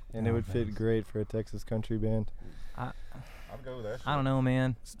pretty, and it would fit great for a Texas country band. I'd go with that. I don't know,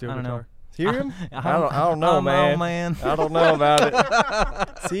 man. Steel I don't guitar. Hear him? I I don't know, man. man. I don't know about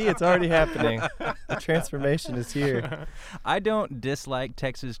it. See, it's already happening. The transformation is here. I don't dislike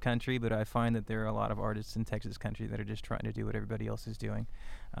Texas country, but I find that there are a lot of artists in Texas country that are just trying to do what everybody else is doing.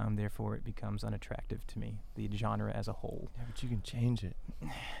 Therefore, it becomes unattractive to me, the genre as a whole. Yeah, but you can change it.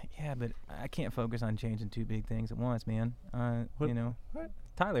 Yeah, but I can't focus on changing 2 big things at once, man. What? You know, What?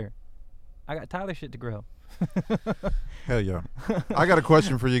 Tyler. I got Tyler shit to grow. Hell yeah. I got a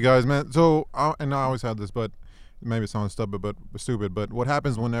question for you guys, man. So, and I always had this, but maybe it sounds stupid, but what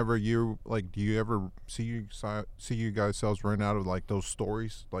happens whenever you, like, do you ever see you guys selves run out of, like, those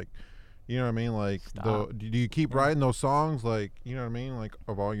stories? Like, you know what I mean? Like, Stop. do you keep writing those songs, like, you know what I mean? Like,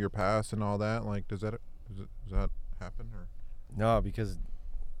 of all your past and all that? Like, does that happen? Or? No, because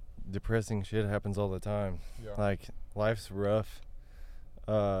depressing shit happens all the time. Yeah. Like, life's rough.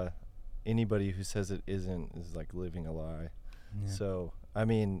 Anybody who says it isn't is like living a lie. Yeah. So, I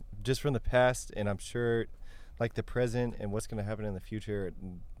mean, just from the past, and I'm sure, like, the present and what's going to happen in the future,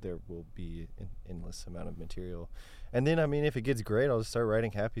 there will be an endless amount of material. And then, I mean, if it gets great, I'll just start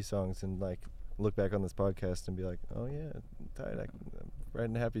writing happy songs and, like, look back on this podcast and be like, oh, yeah, I'm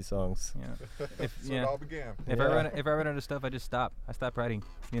writing happy songs. Yeah. So it all began. If Yeah. I run out of stuff, I just stop. I stop writing.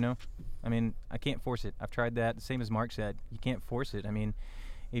 You know, I mean, I can't force it. I've tried that. Same as Mark said, you can't force it. I mean,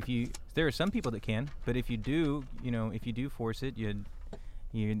 there are some people that can, but if you do force it, you're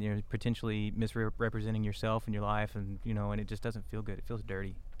potentially misrepresenting yourself and your life, and and it just doesn't feel good. It feels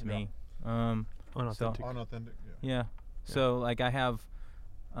dirty to me. Unauthentic. Unauthentic. Yeah. So like I have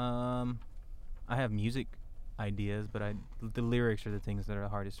music ideas, but the lyrics are the things that are the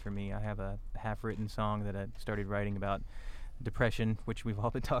hardest for me. I have a half-written song that I started writing about depression, which we've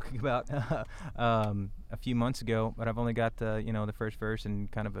all been talking about a few months ago, but I've only got the first verse and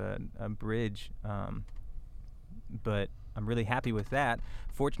kind of a bridge, but I'm really happy with that.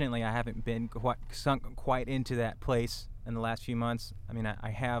 Fortunately, I haven't been sunk quite into that place in the last few months. I mean, I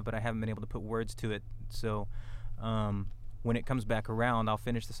have, but I haven't been able to put words to it. So when it comes back around, I'll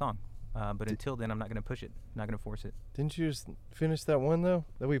finish the song. But until then, I'm not going to push it. Not going to force it. Didn't you just finish that one though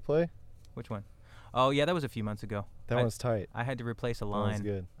that we play? Which one? Oh yeah, that was a few months ago. That one's tight. I had to replace a That one's line.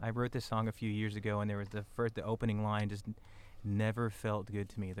 good. I wrote this song a few years ago, and there was the opening line just never felt good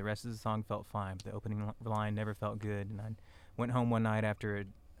to me. The rest of the song felt fine, but the opening line never felt good. And I went home one night after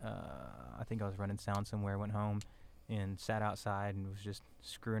I think I was running sound somewhere. Went home and sat outside and was just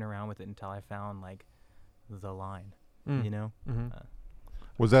screwing around with it until I found like the line. Mm. You know. Mm-hmm.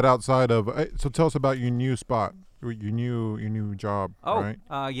 Was that outside of? So tell us about your new spot, your new job, right?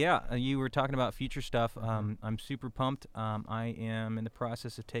 Yeah. You were talking about future stuff. I'm super pumped. I am in the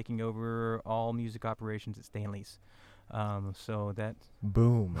process of taking over all music operations at Stanley's. So that.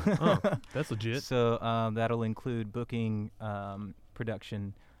 Boom. Oh, that's legit. So that'll include booking,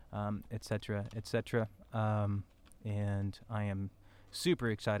 production, et cetera, et cetera. And I am super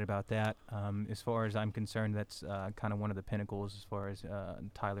excited about that. As far as I'm concerned, that's kind of one of the pinnacles as far as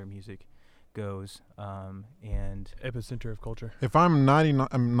Tyler music goes. And Epicenter of culture. If I'm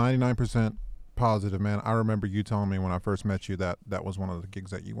 99% positive, man, I remember you telling me when I first met you that was one of the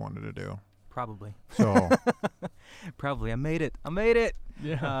gigs that you wanted to do. probably. So Probably. I made it.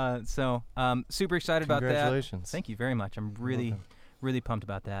 Yeah. So super excited about that. Congratulations. Thank you very much. I'm really pumped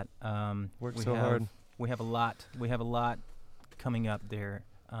about that. Worked we so have- hard. We have a lot coming up there.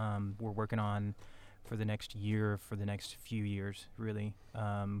 We're working on for the next year, for the next few years, really.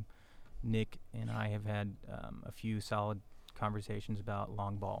 Nick and I have had a few solid conversations about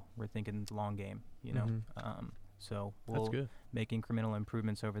long ball. We're thinking long game, you know. So That's we'll good. make incremental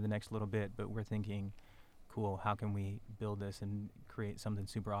improvements over the next little bit, but we're thinking, cool, how can we build this and create something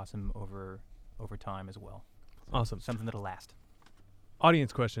super awesome over time as well? Awesome. Something that'll last.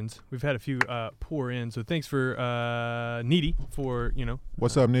 Audience questions. We've had a few pour in, so thanks for Needy for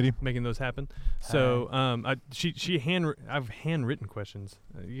what's up, Nitty? making those happen. So I've handwritten questions.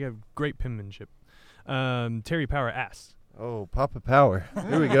 You have great penmanship. Terry Power asks, Oh, Papa Power.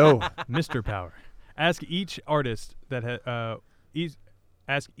 Here we go. Mr. Power, ask each artist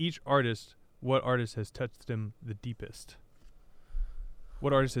what artist has touched them the deepest.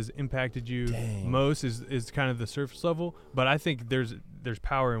 What artist has impacted you Dang. most is kind of the surface level, but I think there's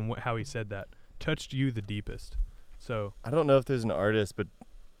power in how he said that. Touched you the deepest. So I don't know if there's an artist, but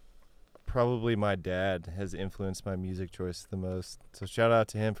probably my dad has influenced my music choice the most. So shout out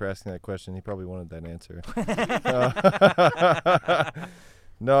to him for asking that question. He probably wanted that answer.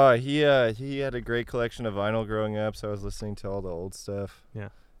 No, he had a great collection of vinyl growing up, so I was listening to all the old stuff. Yeah.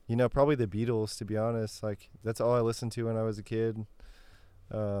 Probably the Beatles, to be honest. Like, that's all I listened to when I was a kid.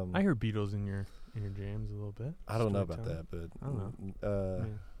 I hear Beatles in your jams a little bit. I don't know about Storytelling. that, but I don't know. I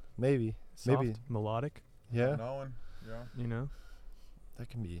mean, maybe. soft, Maybe. melodic. Yeah, Knowing, yeah. You know. that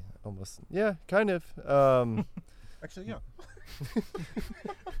can be almost. Yeah, kind of. Actually, yeah.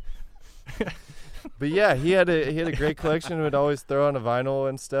 But yeah, he had a great collection. Would always throw on a vinyl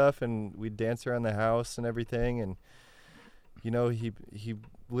and stuff, and we'd dance around the house and everything. And he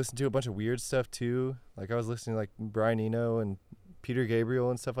listened to a bunch of weird stuff too. Like, I was listening to like Brian Eno and Peter Gabriel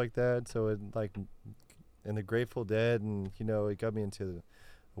and stuff like that. So it and the Grateful Dead, and it got me into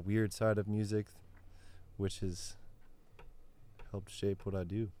a weird side of music, which has helped shape what I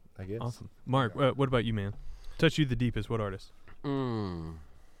do, I guess. Awesome. Mark, what about you, man? Touch you the deepest. What artist? I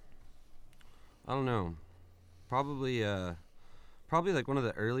don't know. Probably like one of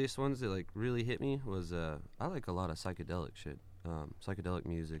the earliest ones that like really hit me was I like a lot of psychedelic shit, psychedelic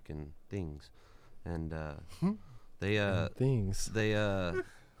music and things, and Things. they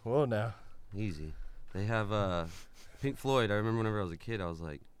Whoa, now. easy. They have Pink Floyd. I remember whenever I was a kid, I was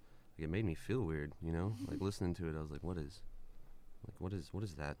like it made me feel weird, like listening to it. I was like, what is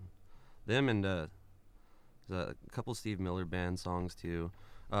that? Them and a couple Steve Miller Band songs too.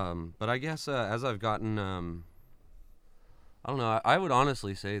 But I guess as I've gotten, I don't know. I would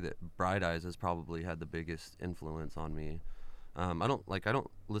honestly say that Bright Eyes has probably had the biggest influence on me. I don't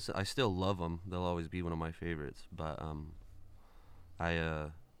listen. I still love them. They'll always be one of my favorites. But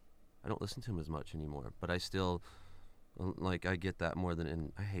I don't listen to them as much anymore. But I still I get that more than.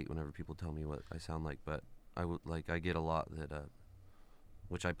 And I hate whenever people tell me what I sound like. But I get a lot that.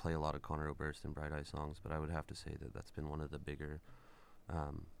 Which I play a lot of Conor Oberst and Bright Eyes songs. But I would have to say that that's been one of the bigger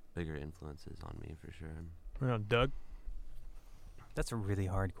influences on me for sure. Right on, Doug. That's a really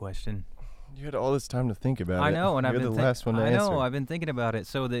hard question. You had all this time to think about it. I know, and You're I've been the last one to I answer. know, I've been thinking about it.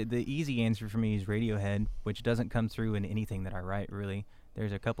 So the easy answer for me is Radiohead, which doesn't come through in anything that I write really.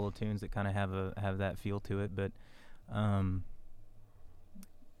 There's a couple of tunes that kind of have that feel to it, but I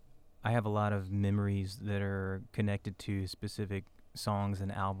have a lot of memories that are connected to specific songs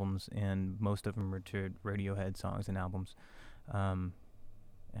and albums, and most of them are to Radiohead songs and albums. And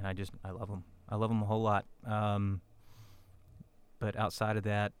I love them. I love them a whole lot. But outside of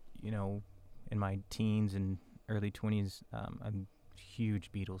that, you know, in my teens and early 20s, I'm a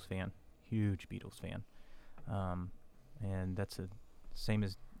huge Beatles fan. And that's the same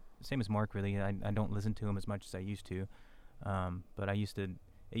as Mark, really. I don't listen to him as much as I used to. But it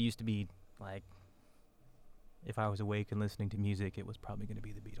used to be like, if I was awake and listening to music, it was probably going to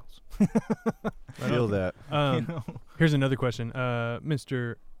be the Beatles. I feel that. Here's another question.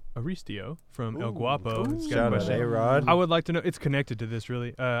 Mr. Aristio from El Guapo. has got a Shout out, question. A-Rod. I would like to know. It's connected to this,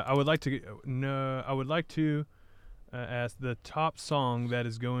 really. I would like to ask the top song that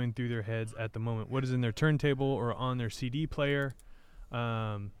is going through their heads at the moment. What is in their turntable or on their CD player?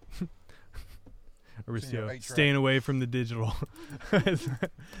 Aristio, staying away from the digital.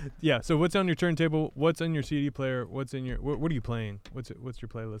 Yeah. So what's on your turntable? What's on your CD player? What's in your? What are you playing? What's your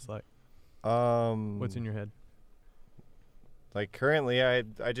playlist like? What's in your head? Like currently, I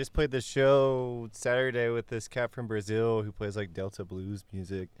just played this show Saturday with this cat from Brazil who plays like Delta blues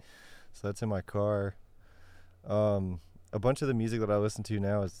music, so that's in my car. A bunch of the music that I listen to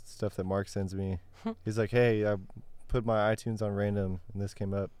now is stuff that Mark sends me. He's like, "Hey, I put my iTunes on random, and this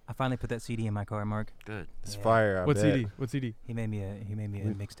came up. I finally put that CD in my car, Mark. Good. It's Yeah. fire. I What bet. CD? What CD? He made me a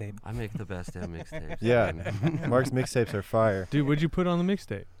mixtape. I make the best damn mixtapes. Yeah. man. Mark's mixtapes are fire. Dude, what'd you put on the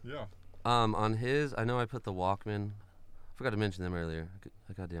mixtape? Yeah. On his, I know I put the Walkman. I forgot to mention them earlier.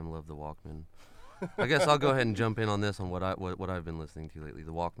 I goddamn love the Walkman. I guess I'll go ahead and jump in on this on what I've been listening to lately.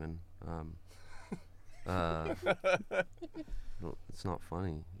 The Walkman. No, it's not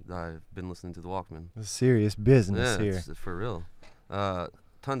funny. I've been listening to the Walkman. It's serious business Yeah, here. it's for real.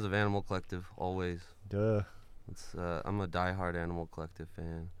 Tons of Animal Collective, always. Duh. It's I'm a diehard Animal Collective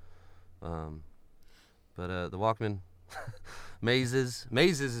fan. But the Walkman, Mazes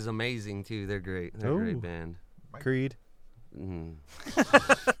is amazing too. They're great. They're a Ooh. great band. Creed. Mm,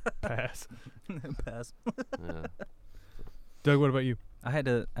 Pass. Pass. yeah. Doug, what about you? I had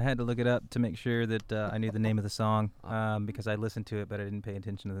to look it up to make sure that I knew the name of the song because I listened to it, but I didn't pay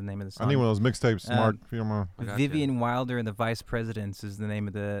attention to the name of the song. I need one of those mixtapes, Um, Mark. If you don't mind. I gotcha. Vivian Wilder and the Vice Presidents is the name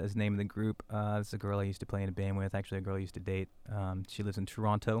of the group. It's a girl I used to play in a band with. Actually, a girl I used to date. She lives in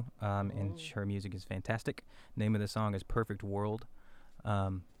Toronto, and her music is fantastic. Name of the song is "Perfect World."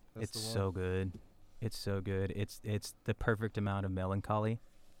 It's so good. It's so good. It's the perfect amount of melancholy.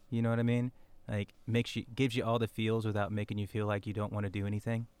 You know what I mean? Like gives you all the feels without making you feel like you don't want to do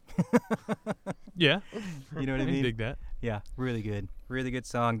anything. Yeah. You know what I I mean? dig that. Yeah, really good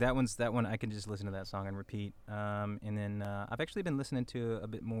song. That one I can just listen to that song and repeat. And then I've actually been listening to a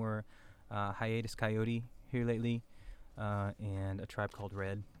bit more Hiatus Coyote here lately, and A Tribe Called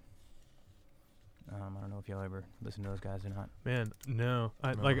Red. I don't know if y'all ever listen to those guys or not. Man, no.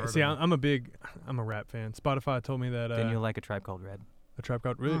 Never Like, heard see, of I'm a rap fan. Spotify told me that Then you'll like A Tribe Called Red. A Tribe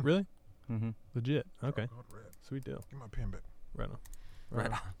Called really, Hmm. really, Mm-hmm. legit. Okay, God, red. sweet deal. Give my pen back. Right on.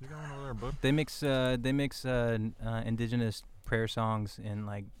 Right. on. You got one over there, bud? They mix indigenous prayer songs and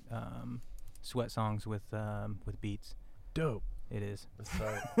like sweat songs with beats. Dope. It is.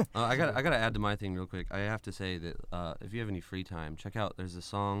 I gotta add to my thing real quick. I have to say that if you have any free time, check out. There's a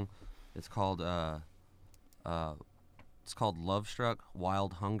song. It's called Love Struck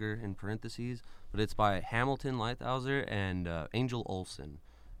Wild Hunger in parentheses, but it's by Hamilton Leithauser and Angel Olsen,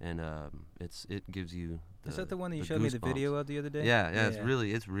 and it gives you. Is that the one that you showed me the video of the other day? Yeah,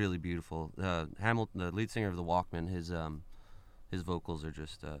 it's really beautiful. Hamilton, the lead singer of the Walkman, his vocals are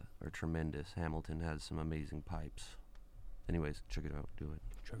just are tremendous. Hamilton has some amazing pipes. Anyways, check it out. Do it.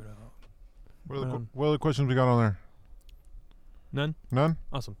 Check it out. What other questions we got on there? None. None?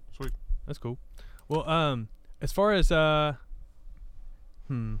 Awesome. Sweet. That's cool. Well, as far as where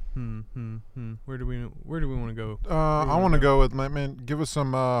do we want to go? I want to go with man. Give us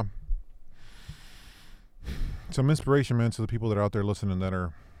some inspiration, man, to the people that are out there listening that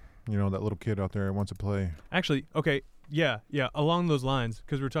are, that little kid out there that wants to play. Actually, okay, yeah. Along those lines,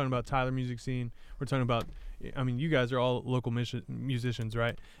 because we're talking about Tyler music scene. We're talking about. I mean, you guys are all local musicians,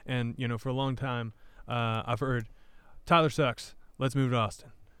 right? And for a long time, I've heard Tyler sucks. Let's move to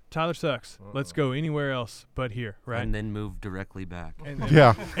Austin. Tyler sucks. Let's go anywhere else but here, right? And then move directly back.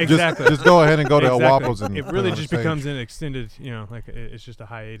 Yeah, Exactly. Just go ahead and go to El Exactly. Guapos and it put really on just stage. becomes an extended, like it's just a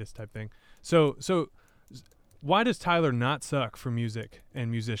hiatus type thing. So why does Tyler not suck for music and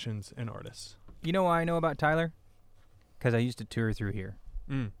musicians and artists? You know why I know about Tyler? Because I used to tour through here.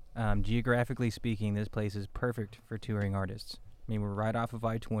 Geographically speaking, this place is perfect for touring artists. I mean, we're right off of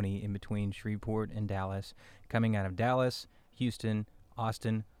I-20 in between Shreveport and Dallas. Coming out of Dallas, Houston,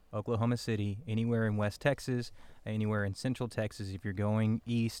 Austin, Oklahoma City, anywhere in West Texas, anywhere in Central Texas, if you're going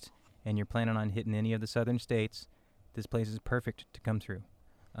east and you're planning on hitting any of the southern states, this place is perfect to come through.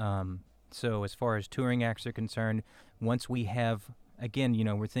 So as far as touring acts are concerned, once we have, again,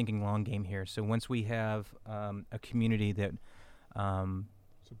 we're thinking long game here. So once we have a community that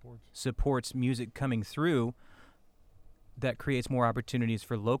supports music coming through, that creates more opportunities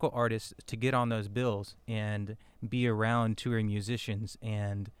for local artists to get on those bills and be around touring musicians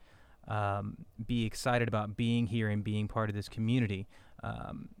and be excited about being here and being part of this community.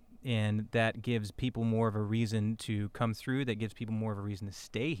 And that gives people more of a reason to come through. That gives people more of a reason to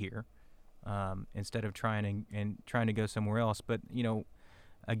stay here instead of trying to go somewhere else. But,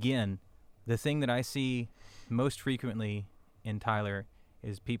 again, the thing that I see most frequently in Tyler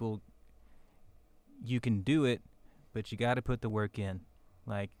is people, you can do it, but you got to put the work in.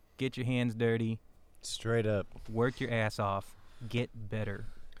 Like, get your hands dirty. Straight up. Work your ass off. Get better.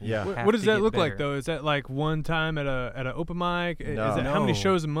 Yeah. What does that look like, better. though? Is that like one time at an open mic? No. Is it how many No.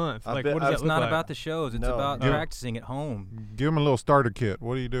 shows a month? I Like, bet- what does that It's look not like? about the shows. It's No. about No. practicing at home. Give them a little starter kit.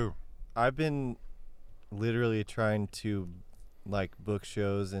 What do you do? I've been literally trying to book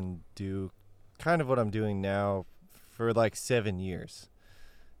shows and do kind of what I'm doing now for 7 years.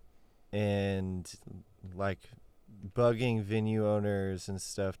 And bugging venue owners and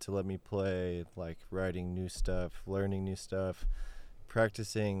stuff to let me play, writing new stuff, learning new stuff,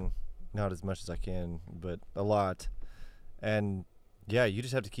 practicing not as much as I can, but a lot. And yeah, you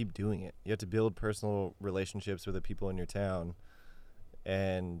just have to keep doing it. You have to build personal relationships with the people in your town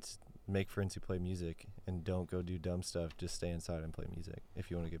and make friends who play music, and don't go do dumb stuff. Just stay inside and play music if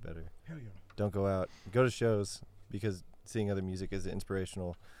you want to get better. Hell yeah. Don't go out. Go to shows, because seeing other music is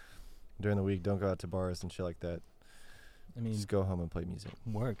inspirational. During the week, don't go out to bars and shit like that. I mean, Just go home and play music.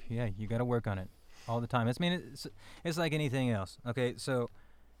 work. Yeah, you got to work on it all the time. It's like anything else. Okay, so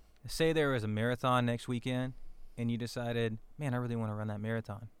say there was a marathon next weekend, and you decided, man, I really want to run that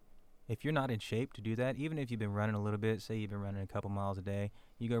marathon. If you're not in shape to do that, even if you've been running a little bit, say you've been running a couple miles a day,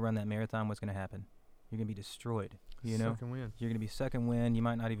 you go run that marathon, what's going to happen? You're going to be destroyed, Suck and win. You're going to be sucking wind. You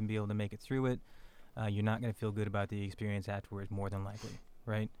might not even be able to make it through it. You're not going to feel good about the experience afterwards, more than likely,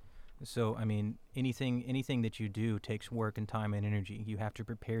 right? So, I mean, anything that you do takes work and time and energy. You have to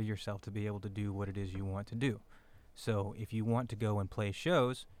prepare yourself to be able to do what it is you want to do. So if you want to go and play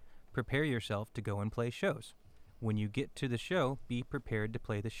shows, prepare yourself to go and play shows. When you get to the show, be prepared to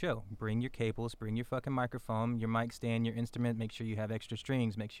play the show. Bring your cables, bring your fucking microphone, your mic stand, your instrument. Make sure you have extra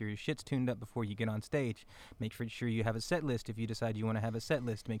strings. Make sure your shit's tuned up before you get on stage. Make sure you have a set list if you decide you want to have a set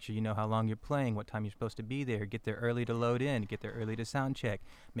list. Make sure you know how long you're playing, what time you're supposed to be there. Get there early to load in. Get there early to sound check.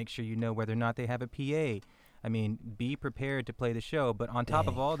 Make sure you know whether or not they have a PA. I mean, be prepared to play the show. But on top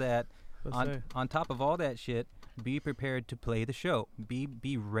of all that, on top of all that shit, be prepared to play the show.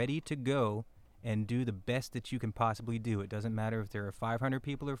 Be ready to go and do the best that you can possibly do. It doesn't matter if there are 500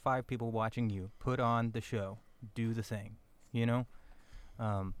 people or 5 people watching you. Put on the show. Do the thing. Man,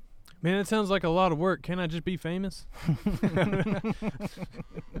 it sounds like a lot of work. Can't I just be famous?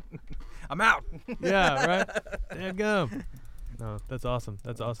 I'm out. Yeah, right? There you go. No, that's awesome.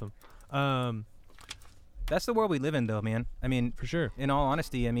 That's awesome. That's the world we live in, though, man. I mean, For sure. in all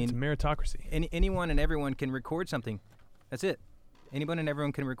honesty, I It's mean, meritocracy. anyone and everyone can record something. That's it. Anyone and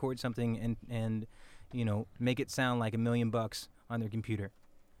everyone can record something and make it sound like $1 million on their computer.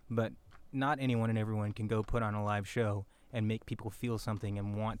 But not anyone and everyone can go put on a live show and make people feel something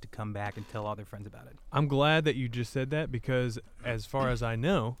and want to come back and tell all their friends about it. I'm glad that you just said that, because as far as I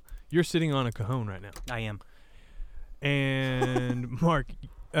know, you're sitting on a cajon right now. I am. And Mark,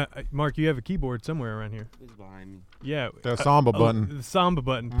 you have a keyboard somewhere around here. It's behind me. Yeah. That Samba button. The Samba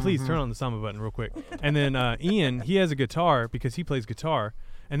button. Please turn on the Samba button real quick. And then Ian, he has a guitar because he plays guitar.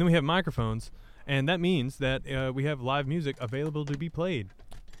 And then we have microphones. And that means that we have live music available to be played.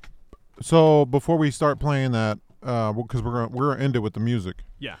 So before we start playing that, because we're gonna end it with the music.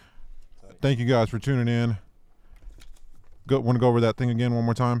 Yeah. Thank you guys for tuning in. Want to go over that thing again one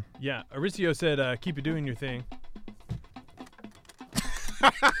more time? Yeah. Aricio said, keep it doing your thing.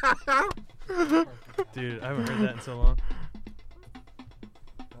 Dude, I haven't heard that in so long.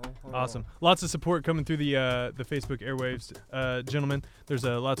 Awesome. Lots of support coming through the Facebook airwaves, gentlemen. There's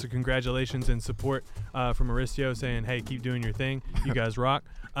lots of congratulations and support from Aricio saying, hey, keep doing your thing. You guys rock.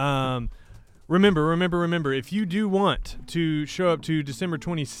 Remember, if you do want to show up to December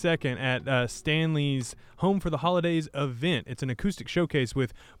 22nd at Stanley's Home for the Holidays event, it's an acoustic showcase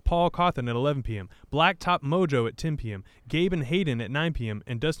with Paul Cawthon at 11 p.m., Blacktop Mojo at 10 p.m., Gabe and Hayden at 9 p.m.,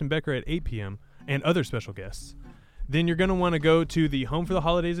 and Dustin Becker at 8 p.m., and other special guests. then you're going to want to go to the Home for the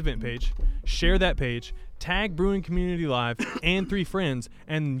Holidays event page, share that page, tag Brewing Community Live and 3 friends,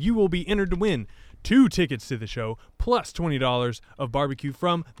 and you will be entered to win 2 tickets to the show plus $20 of barbecue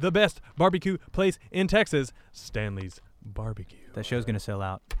from the best barbecue place in Texas, Stanley's Barbecue. That show's going to sell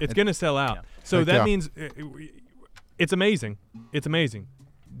out. It's going to sell out. Yeah. So Heck that yeah. means it's amazing. It's amazing.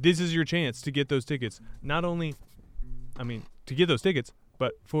 This is your chance to get those tickets. Not only, to get those tickets,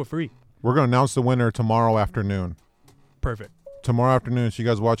 but for free. We're going to announce the winner tomorrow afternoon. Perfect. Tomorrow afternoon, so you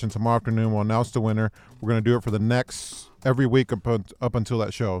guys watching tomorrow afternoon, we'll announce the winner. We're going to do it for the next, every week up until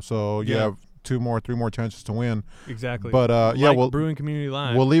that show. So you Yeah. have 3 more chances to win. Exactly. But like Brewing Community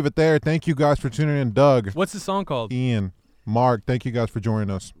Live. we'll leave it there. Thank you guys for tuning in. Doug, What's the song called? Ian, Mark, thank you guys for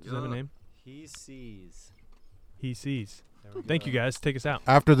joining us. Does it have a name? He sees. He Sees. There we Thank go. you guys. Take us out.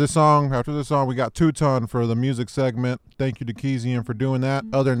 After this song, we got 2 Ton for the music segment. Thank you to Keezian for doing that.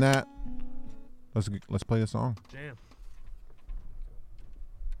 Other than that, let's play the song. Jam.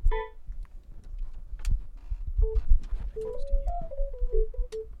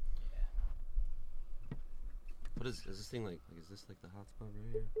 What is this thing like? Is this like the hotspot right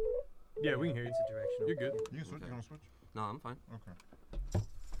here? Yeah, we can hear you. It's a directional. You're good. You switch? You wanna switch? No, I'm fine. Okay.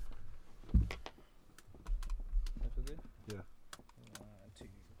 Yeah.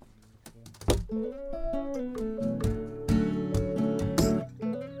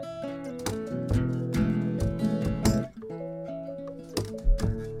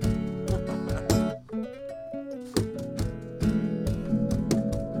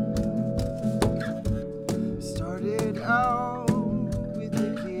 Started out with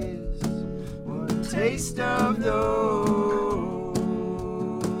a kiss, one taste of those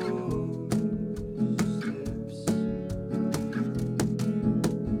lips.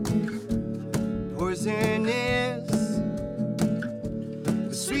 Poison is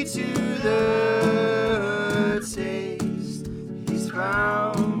sweet to the taste. He's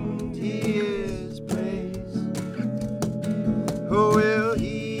found his place. Oh, well,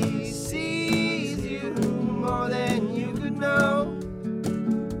 he sees you more than you could know.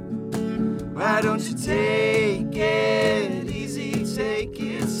 Why don't you take it easy, take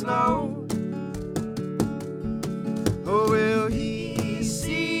it slow? Oh, well, he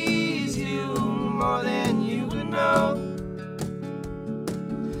sees you more than you could know.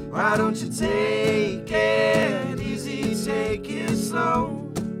 Why don't you take it easy, take it slow?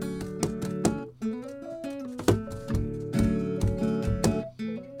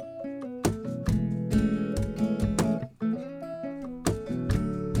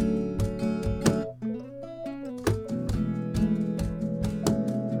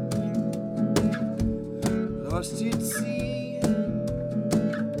 Lost at sea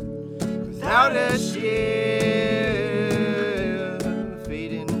without a ship,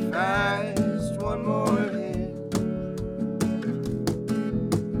 fading fast, one more hit.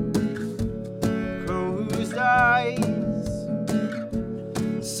 Closed eyes,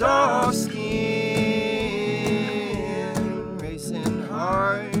 soft skin, racing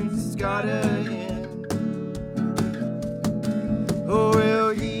hearts, got a end. Oh, well,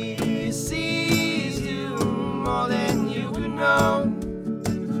 he sees you more than you can know.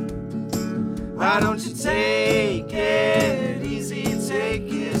 Why don't you take it easy, take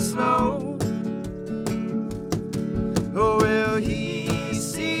it slow? Oh, well, he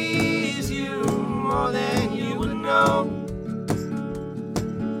sees you more than you can know.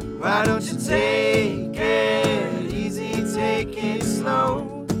 Why don't you take it easy, take it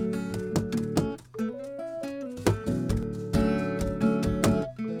slow?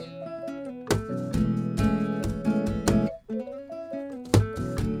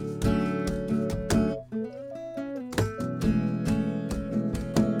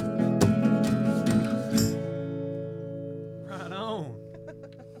 Right on.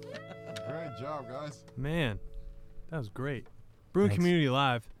 Great job, guys. Man, that was great. Brewing Thanks. Community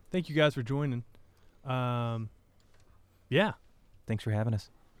Live. Thank you guys for joining. Yeah. Thanks for having us.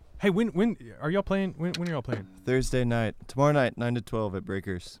 Hey, when are y'all playing? When are y'all playing? Thursday night. Tomorrow night, 9 to 12 at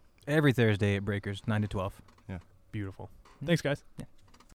Breakers. Every Thursday at Breakers, 9 to 12. Beautiful. Thanks, guys. Yeah.